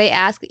says, they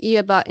ask you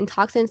about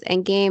intoxicants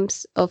and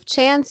games of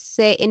chance.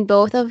 Say, in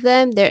both of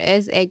them, there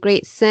is a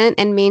great sin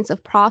and means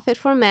of profit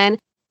for men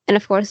and,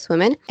 of course,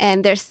 women.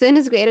 And their sin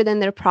is greater than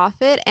their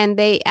profit. And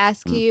they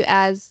ask you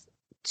as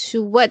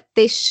to what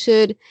they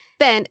should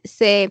spend.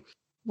 Say,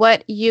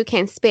 what you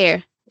can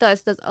spare.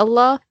 Thus does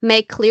Allah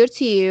make clear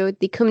to you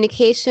the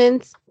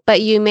communications, but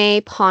you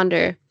may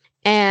ponder.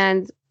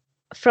 And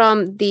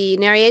from the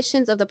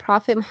narrations of the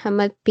Prophet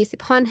Muhammad, peace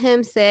upon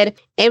him, said,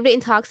 every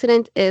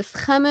intoxicant is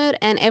khamr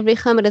and every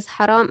khamr is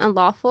haram and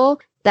lawful.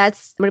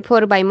 That's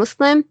reported by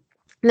Muslim.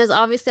 And there's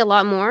obviously a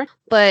lot more,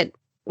 but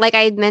like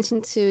I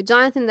mentioned to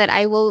Jonathan, that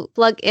I will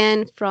plug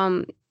in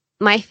from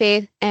my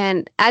faith.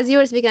 And as you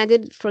were speaking, I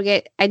did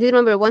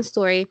remember one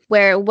story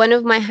where one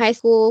of my high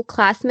school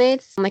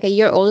classmates, like a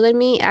year older than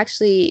me,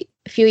 actually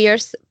a few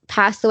years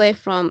passed away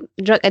from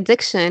drug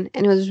addiction.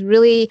 And it was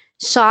really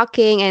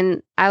shocking.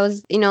 And I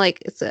was,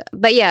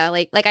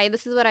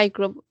 this is what I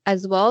grew up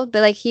as well.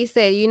 But like he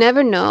said, you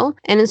never know.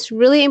 And it's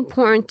really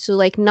important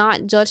to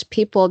not judge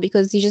people,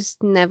 because you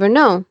just never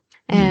know.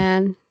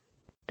 And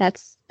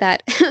that's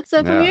that.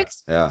 So from your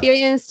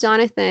experience,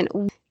 Jonathan,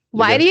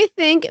 why do you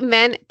think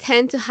men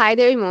tend to hide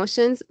their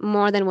emotions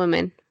more than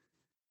women?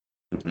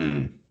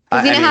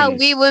 Because how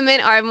we women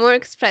are more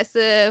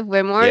expressive,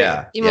 we're more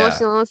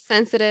emotional,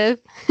 sensitive.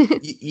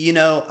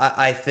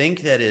 I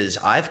think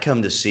I've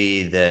come to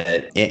see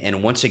that,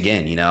 and once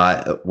again,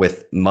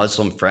 with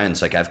Muslim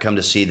friends, I've come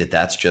to see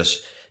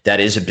that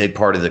is a big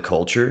part of the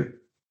culture.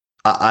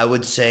 I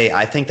would say,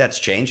 I think that's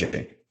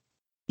changing.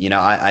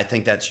 I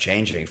think that's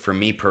changing. For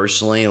me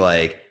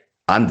personally,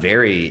 I'm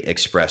very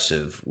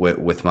expressive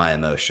with my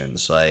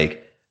emotions.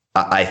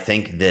 I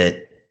think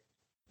that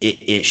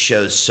it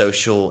shows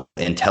social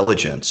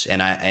intelligence,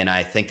 and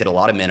I think that a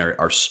lot of men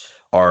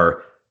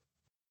are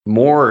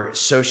more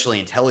socially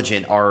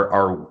intelligent,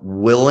 are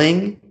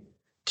willing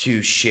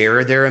to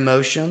share their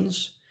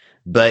emotions,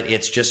 but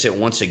it's just that,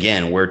 once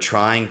again, we're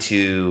trying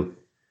to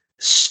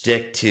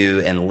stick to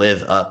and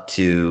live up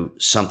to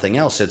something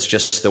else. It's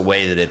just the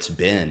way that it's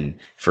been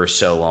for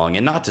so long.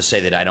 And not to say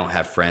that I don't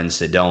have friends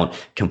that don't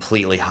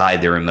completely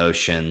hide their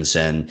emotions,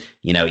 and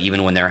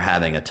even when they're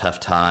having a tough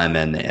time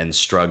and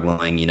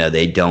struggling,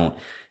 they don't,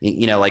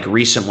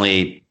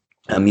 recently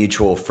a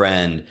mutual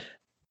friend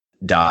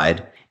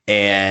died,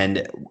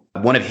 and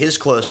one of his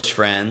close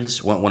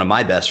friends, one of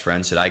my best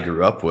friends that I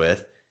grew up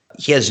with,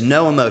 he has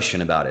no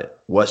emotion about it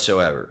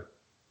whatsoever.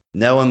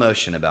 No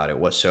emotion about it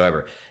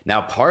whatsoever.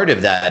 Now, part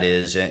of that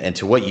is, and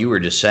to what you were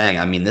just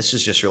saying, this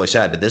is just really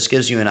sad, but this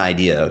gives you an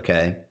idea,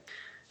 okay?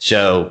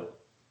 So,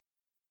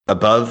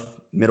 above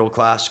middle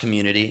class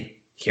community,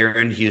 here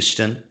in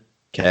Houston.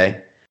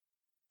 Okay.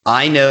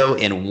 I know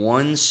in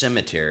one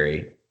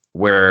cemetery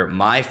where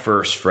my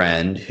first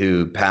friend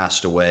who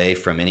passed away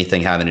from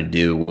anything having to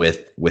do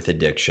with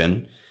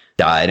addiction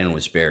died and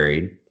was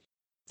buried,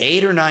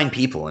 8 or 9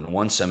 people in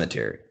one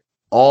cemetery,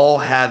 all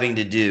having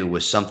to do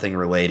with something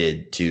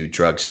related to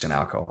drugs and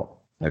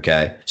alcohol.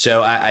 Okay.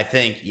 So I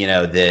think,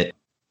 that,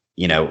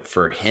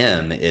 for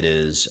him, it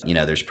is,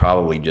 there's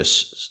probably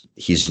just,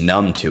 he's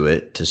numb to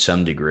it to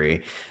some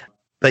degree.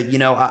 But,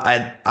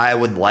 I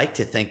would like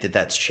to think that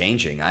that's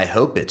changing. I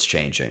hope it's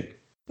changing.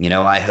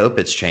 I hope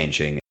it's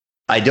changing.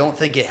 I don't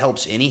think it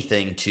helps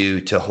anything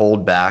to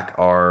hold back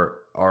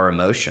our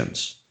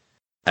emotions.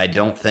 I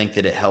don't think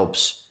that it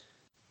helps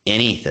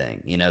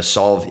anything,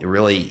 solve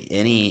really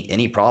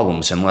any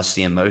problems unless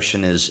the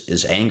emotion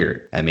is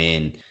anger. I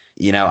mean,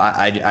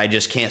 I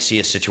just can't see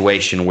a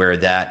situation where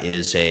that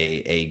is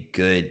a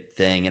good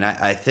thing. And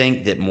I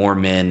think that more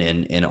men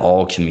in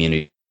all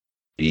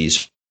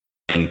communities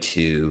are going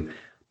to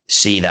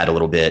see that a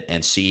little bit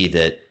and see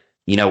that,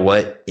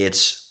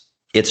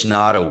 it's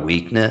not a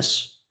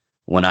weakness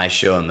when I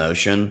show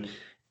emotion.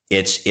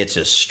 It's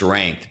a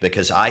strength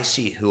because I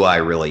see who I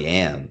really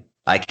am.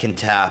 I can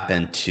tap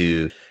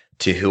into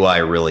who I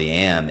really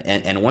am.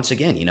 And once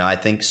again, I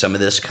think some of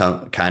this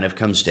kind of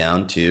comes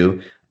down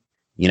to,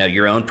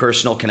 your own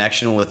personal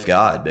connection with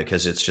God,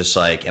 because it's just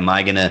like, am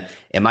I gonna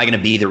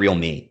be the real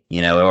me,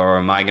 or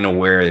am I gonna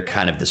wear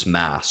kind of this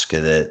mask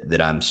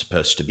that I'm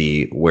supposed to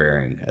be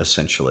wearing,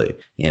 essentially,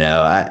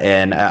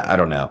 I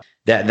don't know.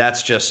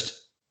 That's just,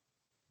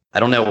 I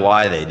don't know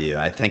why they do.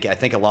 I think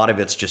a lot of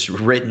it's just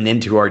written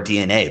into our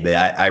DNA, but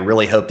I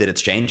really hope that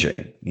it's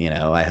changing.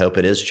 I hope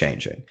it is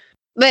changing.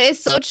 But it's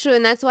so true,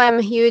 and that's why I'm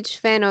a huge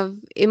fan of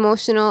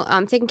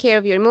taking care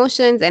of your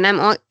emotions. And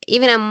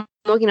I'm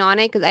working on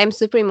it because I'm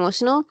super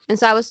emotional, and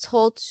so I was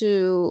told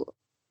to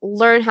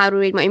learn how to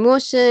read my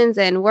emotions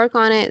and work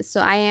on it.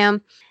 So I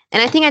am,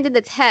 and I think I did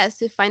the test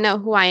to find out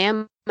who I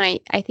am. I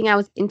think I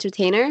was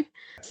entertainer.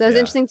 So it's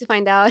interesting to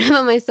find out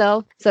about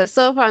myself. So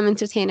far I'm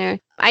entertainer.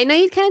 I know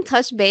you kind of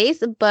touched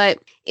base, but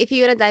if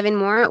you want to dive in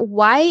more,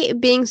 why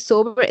being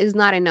sober is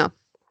not enough?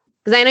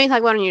 Because I know you talk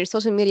about it on your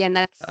social media, and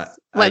that's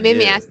what made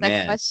me ask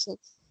that question.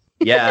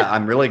 Yeah,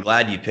 I'm really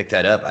glad you picked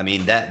that up. I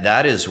mean,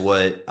 that is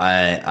what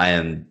I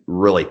am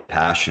really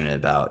passionate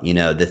about.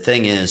 The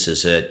thing is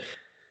that,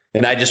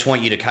 and I just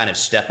want you to kind of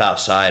step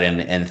outside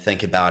and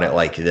think about it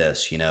like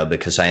this,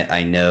 because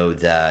I know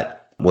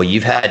that, well,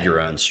 you've had your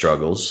own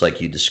struggles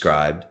like you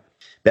described.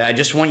 But I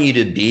just want you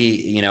to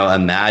be,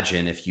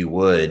 imagine, if you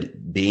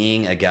would,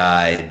 being a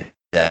guy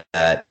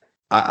that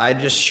I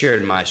just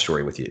shared my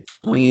story with you.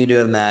 I want you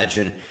to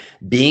imagine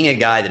being a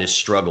guy that has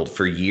struggled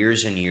for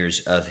years and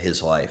years of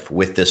his life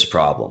with this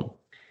problem.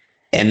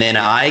 And then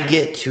I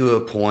get to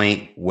a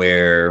point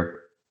where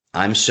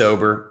I'm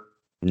sober,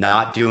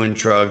 not doing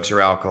drugs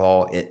or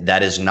alcohol.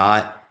 That is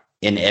not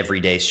an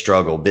everyday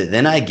struggle. But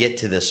then I get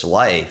to this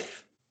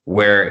life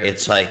where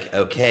it's like,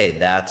 okay,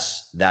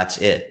 that's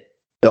it.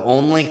 The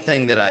only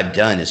thing that I've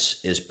done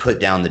is put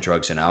down the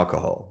drugs and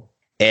alcohol.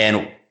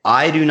 And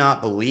I do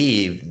not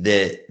believe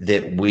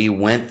that we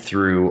went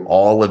through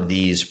all of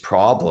these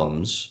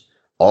problems,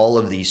 all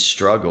of these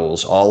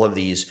struggles, all of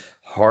these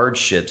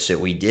hardships that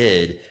we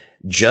did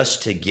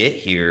just to get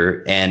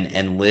here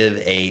and live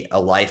a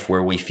life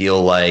where we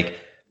feel like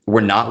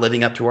we're not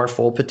living up to our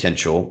full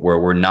potential, where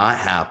we're not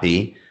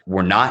happy,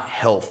 we're not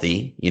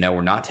healthy,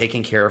 we're not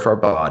taking care of our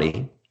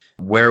body,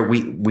 where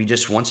we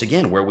just, once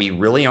again, where we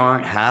really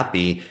aren't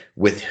happy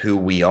with who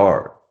we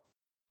are.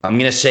 I'm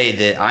going to say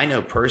that I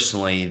know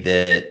personally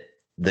that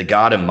the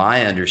God of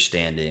my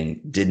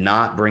understanding did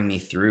not bring me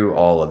through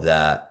all of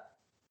that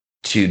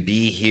to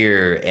be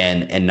here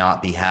and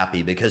not be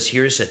happy. Because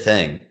here's the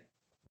thing.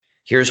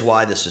 Here's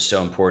why this is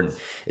so important,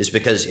 is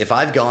because if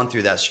I've gone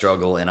through that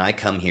struggle and I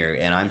come here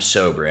and I'm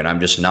sober and I'm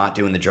just not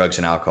doing the drugs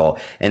and alcohol,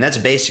 and that's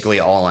basically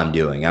all I'm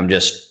doing. I'm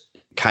just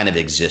kind of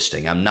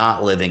existing. I'm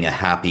not living a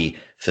happy,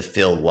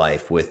 fulfilled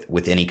life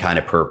with any kind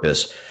of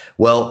purpose.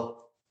 Well,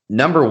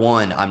 number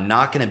one, I'm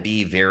not going to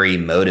be very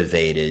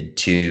motivated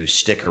to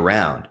stick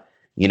around.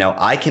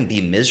 I can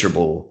be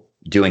miserable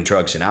doing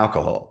drugs and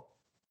alcohol.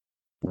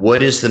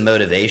 What is the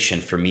motivation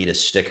for me to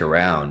stick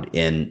around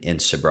in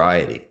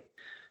sobriety?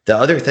 The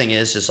other thing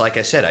is like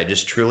I said, I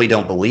just truly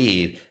don't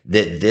believe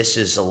that this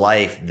is a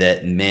life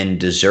that men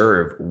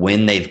deserve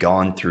when they've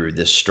gone through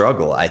this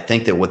struggle. I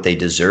think that what they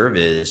deserve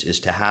is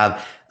to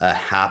have a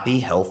happy,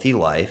 healthy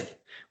life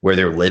where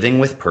they're living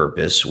with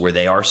purpose, where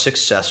they are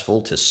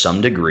successful to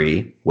some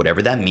degree,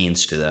 whatever that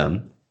means to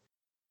them.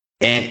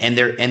 And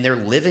they're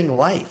living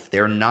life.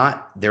 They're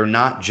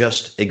not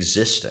just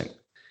existing.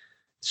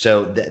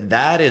 So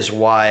that is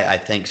why I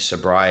think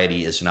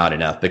sobriety is not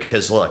enough.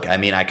 Because look, I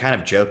mean, I kind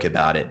of joke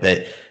about it,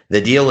 but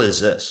the deal is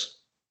this: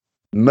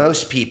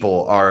 most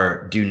people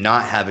do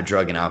not have a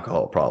drug and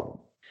alcohol problem.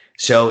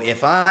 So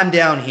if I'm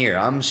down here,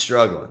 I'm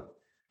struggling.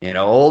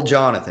 Old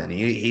Jonathan,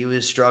 he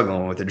was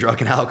struggling with a drug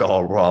and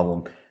alcohol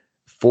problem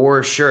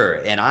for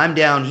sure. And I'm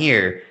down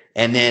here,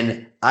 and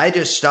then I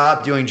just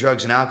stopped doing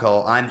drugs and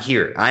alcohol. I'm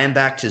here. I am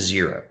back to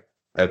zero.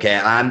 Okay.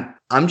 I'm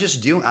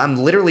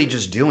literally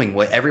just doing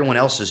what everyone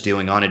else is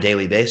doing on a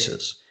daily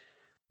basis.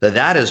 But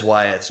that is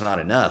why it's not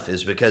enough,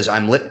 is because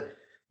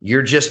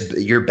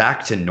you're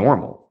back to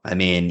normal. I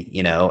mean,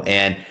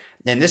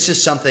 and this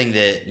is something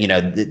that,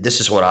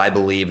 this is what I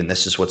believe. And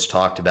this is what's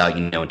talked about,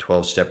 in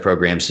 12-step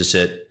programs, is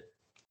that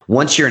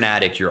once you're an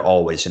addict, you're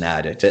always an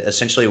addict.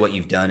 Essentially what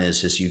you've done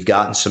is you've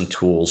gotten some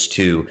tools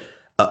to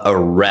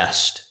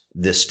arrest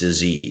this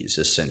disease,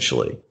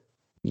 essentially,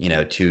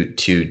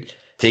 to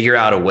figure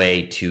out a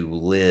way to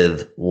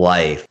live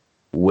life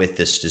with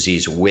this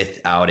disease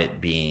without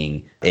it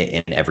being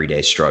an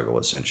everyday struggle,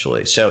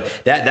 essentially. So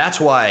that's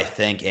why I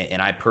think,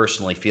 and I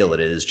personally feel it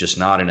is just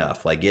not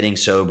enough. Like, getting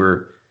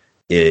sober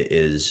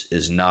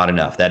is not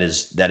enough. That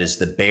is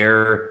the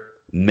bare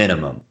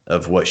minimum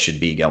of what should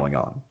be going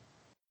on.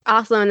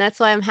 Awesome. And that's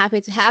why I'm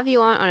happy to have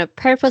you on a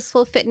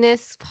Purposeful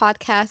Fitness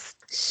podcast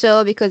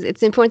show, because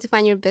it's important to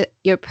find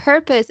your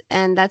purpose.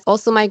 And that's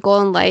also my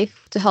goal in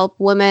life, to help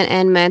women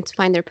and men to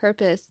find their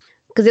purpose,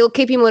 because it will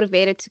keep you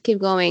motivated to keep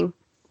going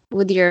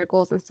with your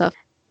goals and stuff.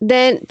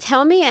 Then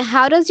tell me,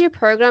 how does your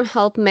program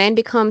help men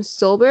become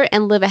sober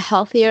and live a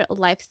healthier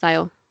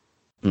lifestyle?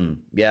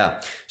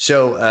 Yeah.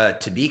 So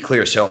to be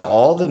clear, so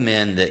all the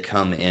men that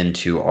come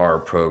into our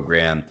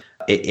program,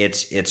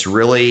 it's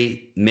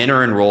really, men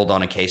are enrolled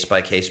on a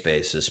case-by-case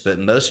basis, but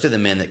most of the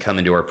men that come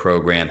into our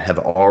program have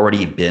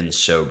already been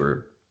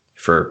sober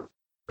for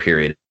a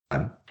period of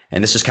time.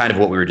 And this is kind of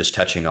what we were just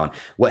touching on.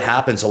 What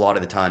happens a lot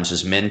of the times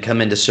is men come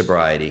into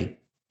sobriety,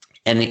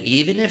 and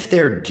even if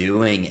they're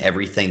doing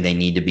everything they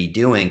need to be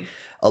doing,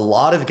 a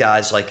lot of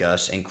guys like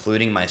us,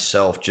 including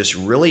myself, just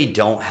really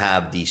don't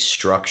have the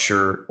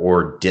structure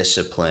or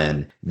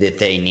discipline that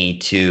they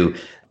need to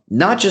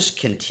not just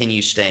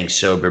continue staying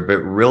sober, but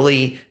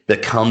really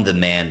become the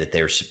man that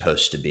they're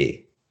supposed to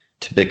be,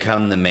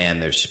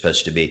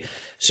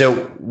 So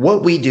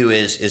what we do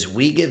is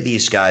we give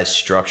these guys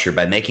structure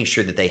by making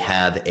sure that they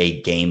have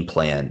a game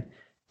plan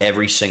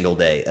every single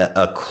day,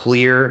 a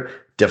clear,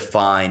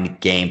 defined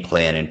game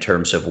plan in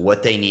terms of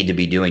what they need to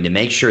be doing to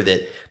make sure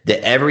that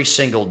every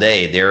single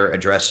day they're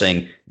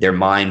addressing their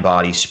mind,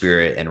 body,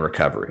 spirit, and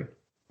recovery.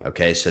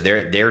 Okay, so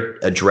they're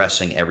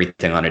addressing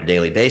everything on a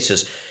daily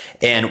basis.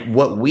 And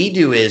what we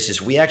do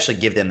is we actually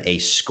give them a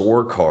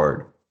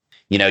scorecard.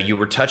 You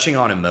were touching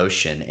on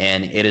emotion,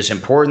 and it is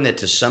important that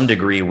to some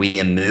degree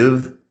we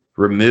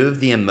remove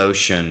the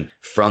emotion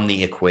from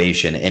the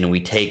equation, and we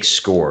take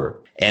score.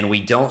 And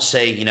we don't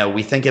say,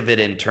 we think of it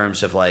in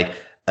terms of like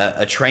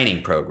a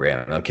training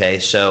program. Okay,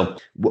 so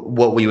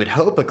what we would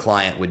hope a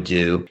client would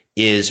do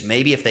is,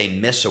 maybe if they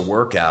miss a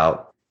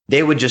workout,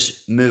 they would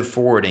just move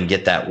forward and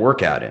get that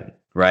workout in.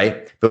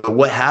 Right. But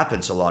what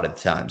happens a lot of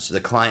the times,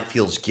 the client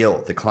feels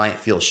guilt, the client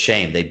feels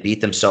shame, they beat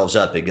themselves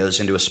up. It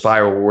goes into a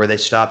spiral where they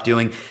stop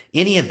doing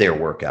any of their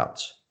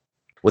workouts.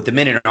 What the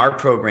men in our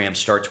program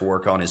start to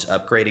work on is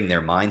upgrading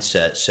their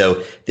mindset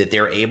so that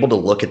they're able to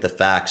look at the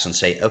facts and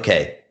say,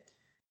 okay,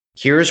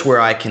 here's where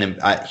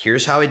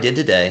here's how I did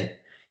today.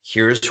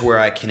 Here's where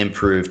I can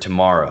improve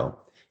tomorrow,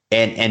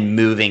 and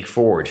moving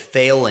forward,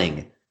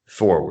 failing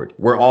forward.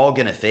 We're all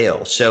going to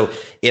fail. So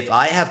if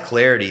I have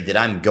clarity that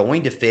I'm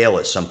going to fail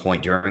at some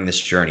point during this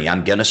journey,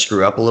 I'm going to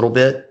screw up a little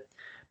bit.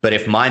 But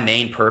if my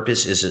main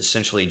purpose is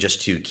essentially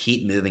just to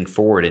keep moving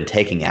forward and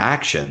taking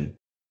action,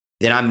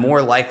 then I'm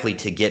more likely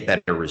to get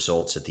better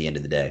results at the end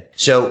of the day.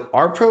 So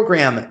our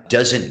program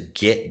doesn't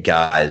get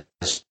guys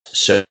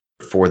sober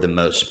for the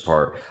most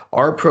part.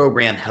 Our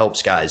program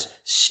helps guys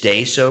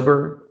stay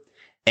sober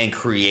and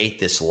create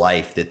this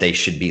life that they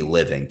should be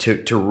living,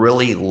 to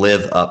really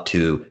live up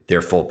to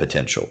their full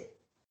potential.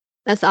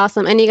 That's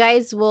awesome. And you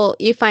guys we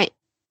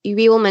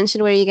will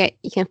mention where you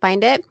can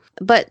find it.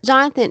 But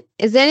Jonathan,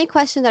 is there any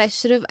question that I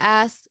should have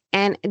asked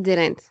and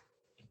didn't?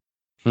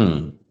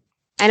 I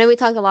know we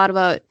talked a lot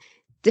about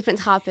different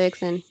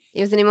topics, and it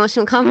was an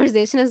emotional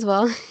conversation as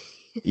well.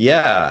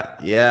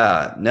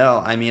 Yeah. No,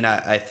 I mean,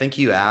 I think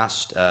you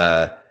asked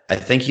a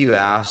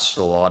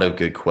lot of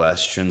good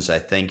questions. I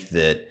think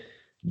that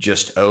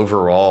just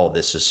overall,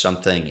 this is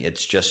something,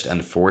 it's just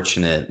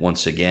unfortunate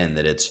once again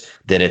that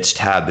it's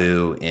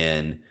taboo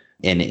in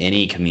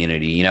any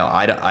community.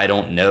 I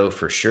don't know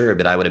for sure,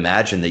 but I would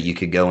imagine that you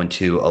could go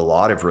into a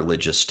lot of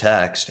religious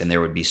text and there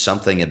would be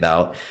something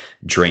about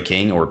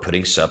drinking or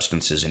putting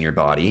substances in your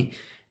body.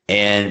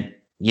 And,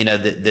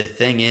 the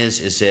thing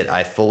is that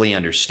I fully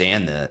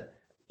understand that,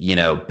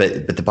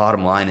 but the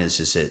bottom line is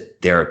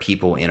that there are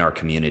people in our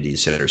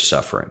communities that are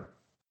suffering,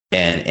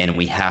 and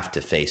we have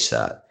to face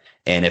that.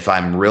 And if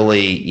I'm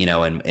really,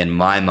 in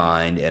my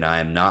mind, and I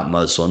am not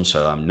Muslim,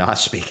 so I'm not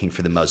speaking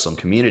for the Muslim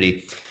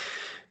community,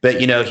 but,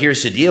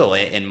 here's the deal.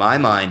 In my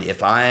mind,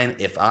 if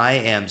I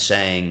am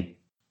saying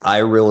I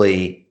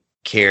really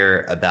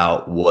care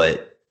about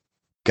what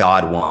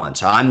God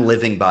wants, I'm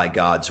living by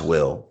God's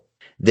will,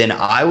 then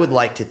I would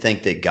like to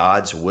think that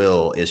God's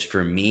will is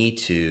for me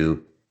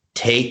to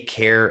take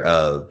care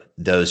of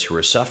those who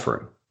are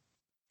suffering.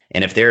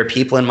 And if there are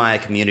people in my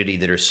community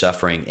that are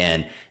suffering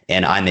and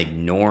I'm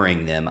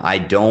ignoring them,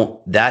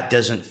 that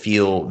doesn't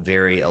feel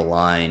very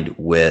aligned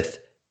with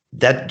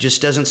that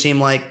just doesn't seem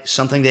like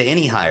something that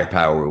any higher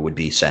power would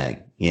be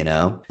saying,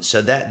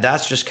 So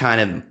that's just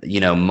kind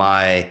of,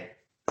 my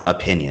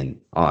opinion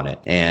on it.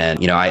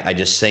 And, I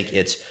just think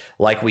it's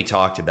like we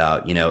talked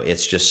about,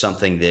 it's just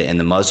something that in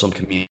the Muslim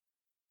community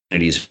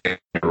is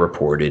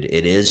reported.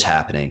 It is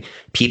happening.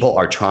 People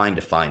are trying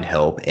to find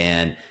help,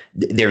 and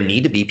there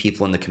need to be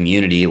people in the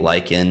community,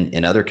 like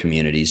in other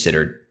communities, that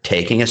are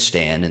taking a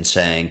stand and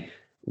saying,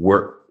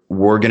 we're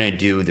going to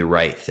do the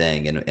right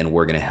thing, and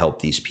we're going to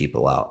help these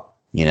people out.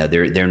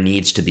 There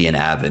needs to be an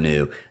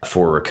avenue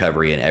for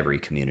recovery in every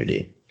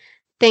community.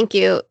 Thank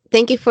you.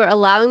 Thank you for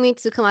allowing me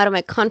to come out of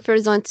my comfort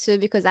zone too,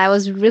 because I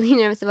was really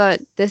nervous about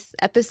this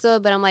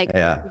episode, but I'm like,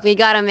 we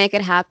got to make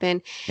it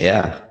happen.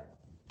 Yeah.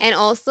 And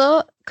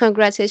also,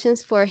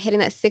 congratulations for hitting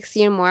that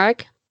 6-year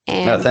mark.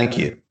 And thank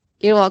you.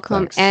 You're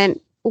welcome. Thanks. And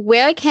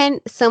where can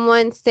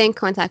someone stay in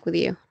contact with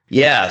you?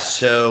 Yeah,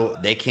 so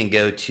they can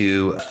go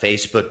to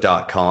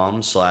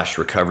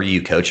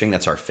facebook.com/recoveryucoaching.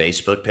 That's our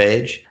Facebook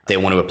page. If they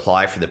want to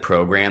apply for the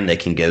program, they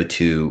can go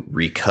to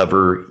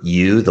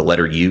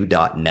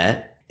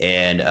recoveru.net.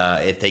 And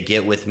if they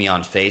get with me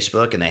on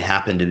Facebook and they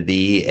happen to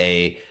be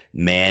a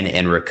man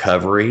in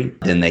recovery,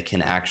 then they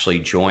can actually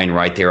join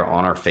right there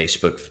on our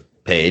Facebook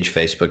page,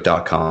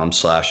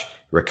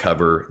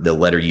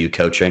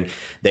 facebook.com/recoveryucoaching.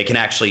 They can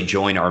actually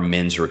join our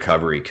men's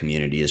recovery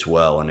community as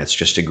well. And it's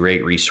just a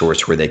great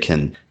resource where they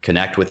can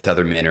connect with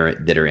other men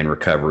that are in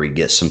recovery,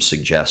 get some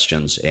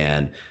suggestions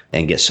and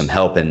get some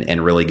help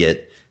and really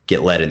get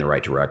led in the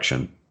right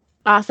direction.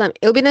 Awesome.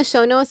 It'll be in the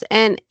show notes.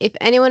 And if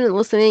anyone is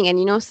listening and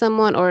you know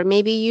someone, or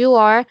maybe you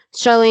are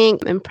struggling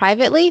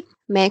privately,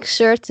 make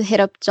sure to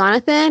hit up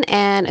Jonathan,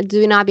 and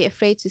do not be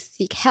afraid to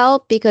seek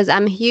help, because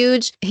I'm a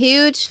huge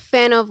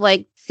fan of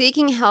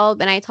seeking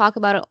help. And I talk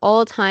about it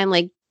all the time.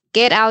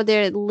 Get out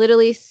there,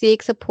 literally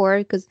seek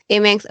support, because it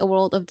makes a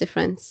world of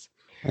difference.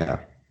 Yeah.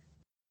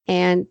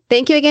 And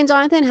thank you again,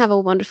 Jonathan. Have a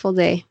wonderful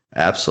day.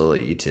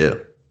 Absolutely. You too.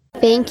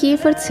 Thank you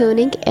for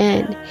tuning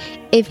in.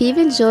 If you've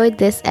enjoyed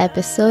this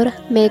episode,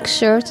 make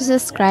sure to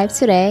subscribe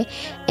today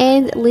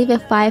and leave a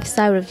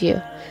 5-star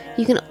review.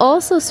 You can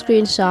also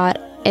screenshot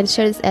and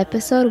share this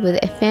episode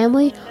with a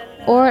family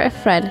or a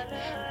friend.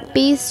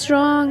 Be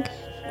strong,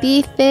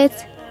 be fit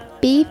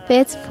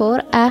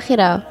for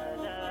Akhirah.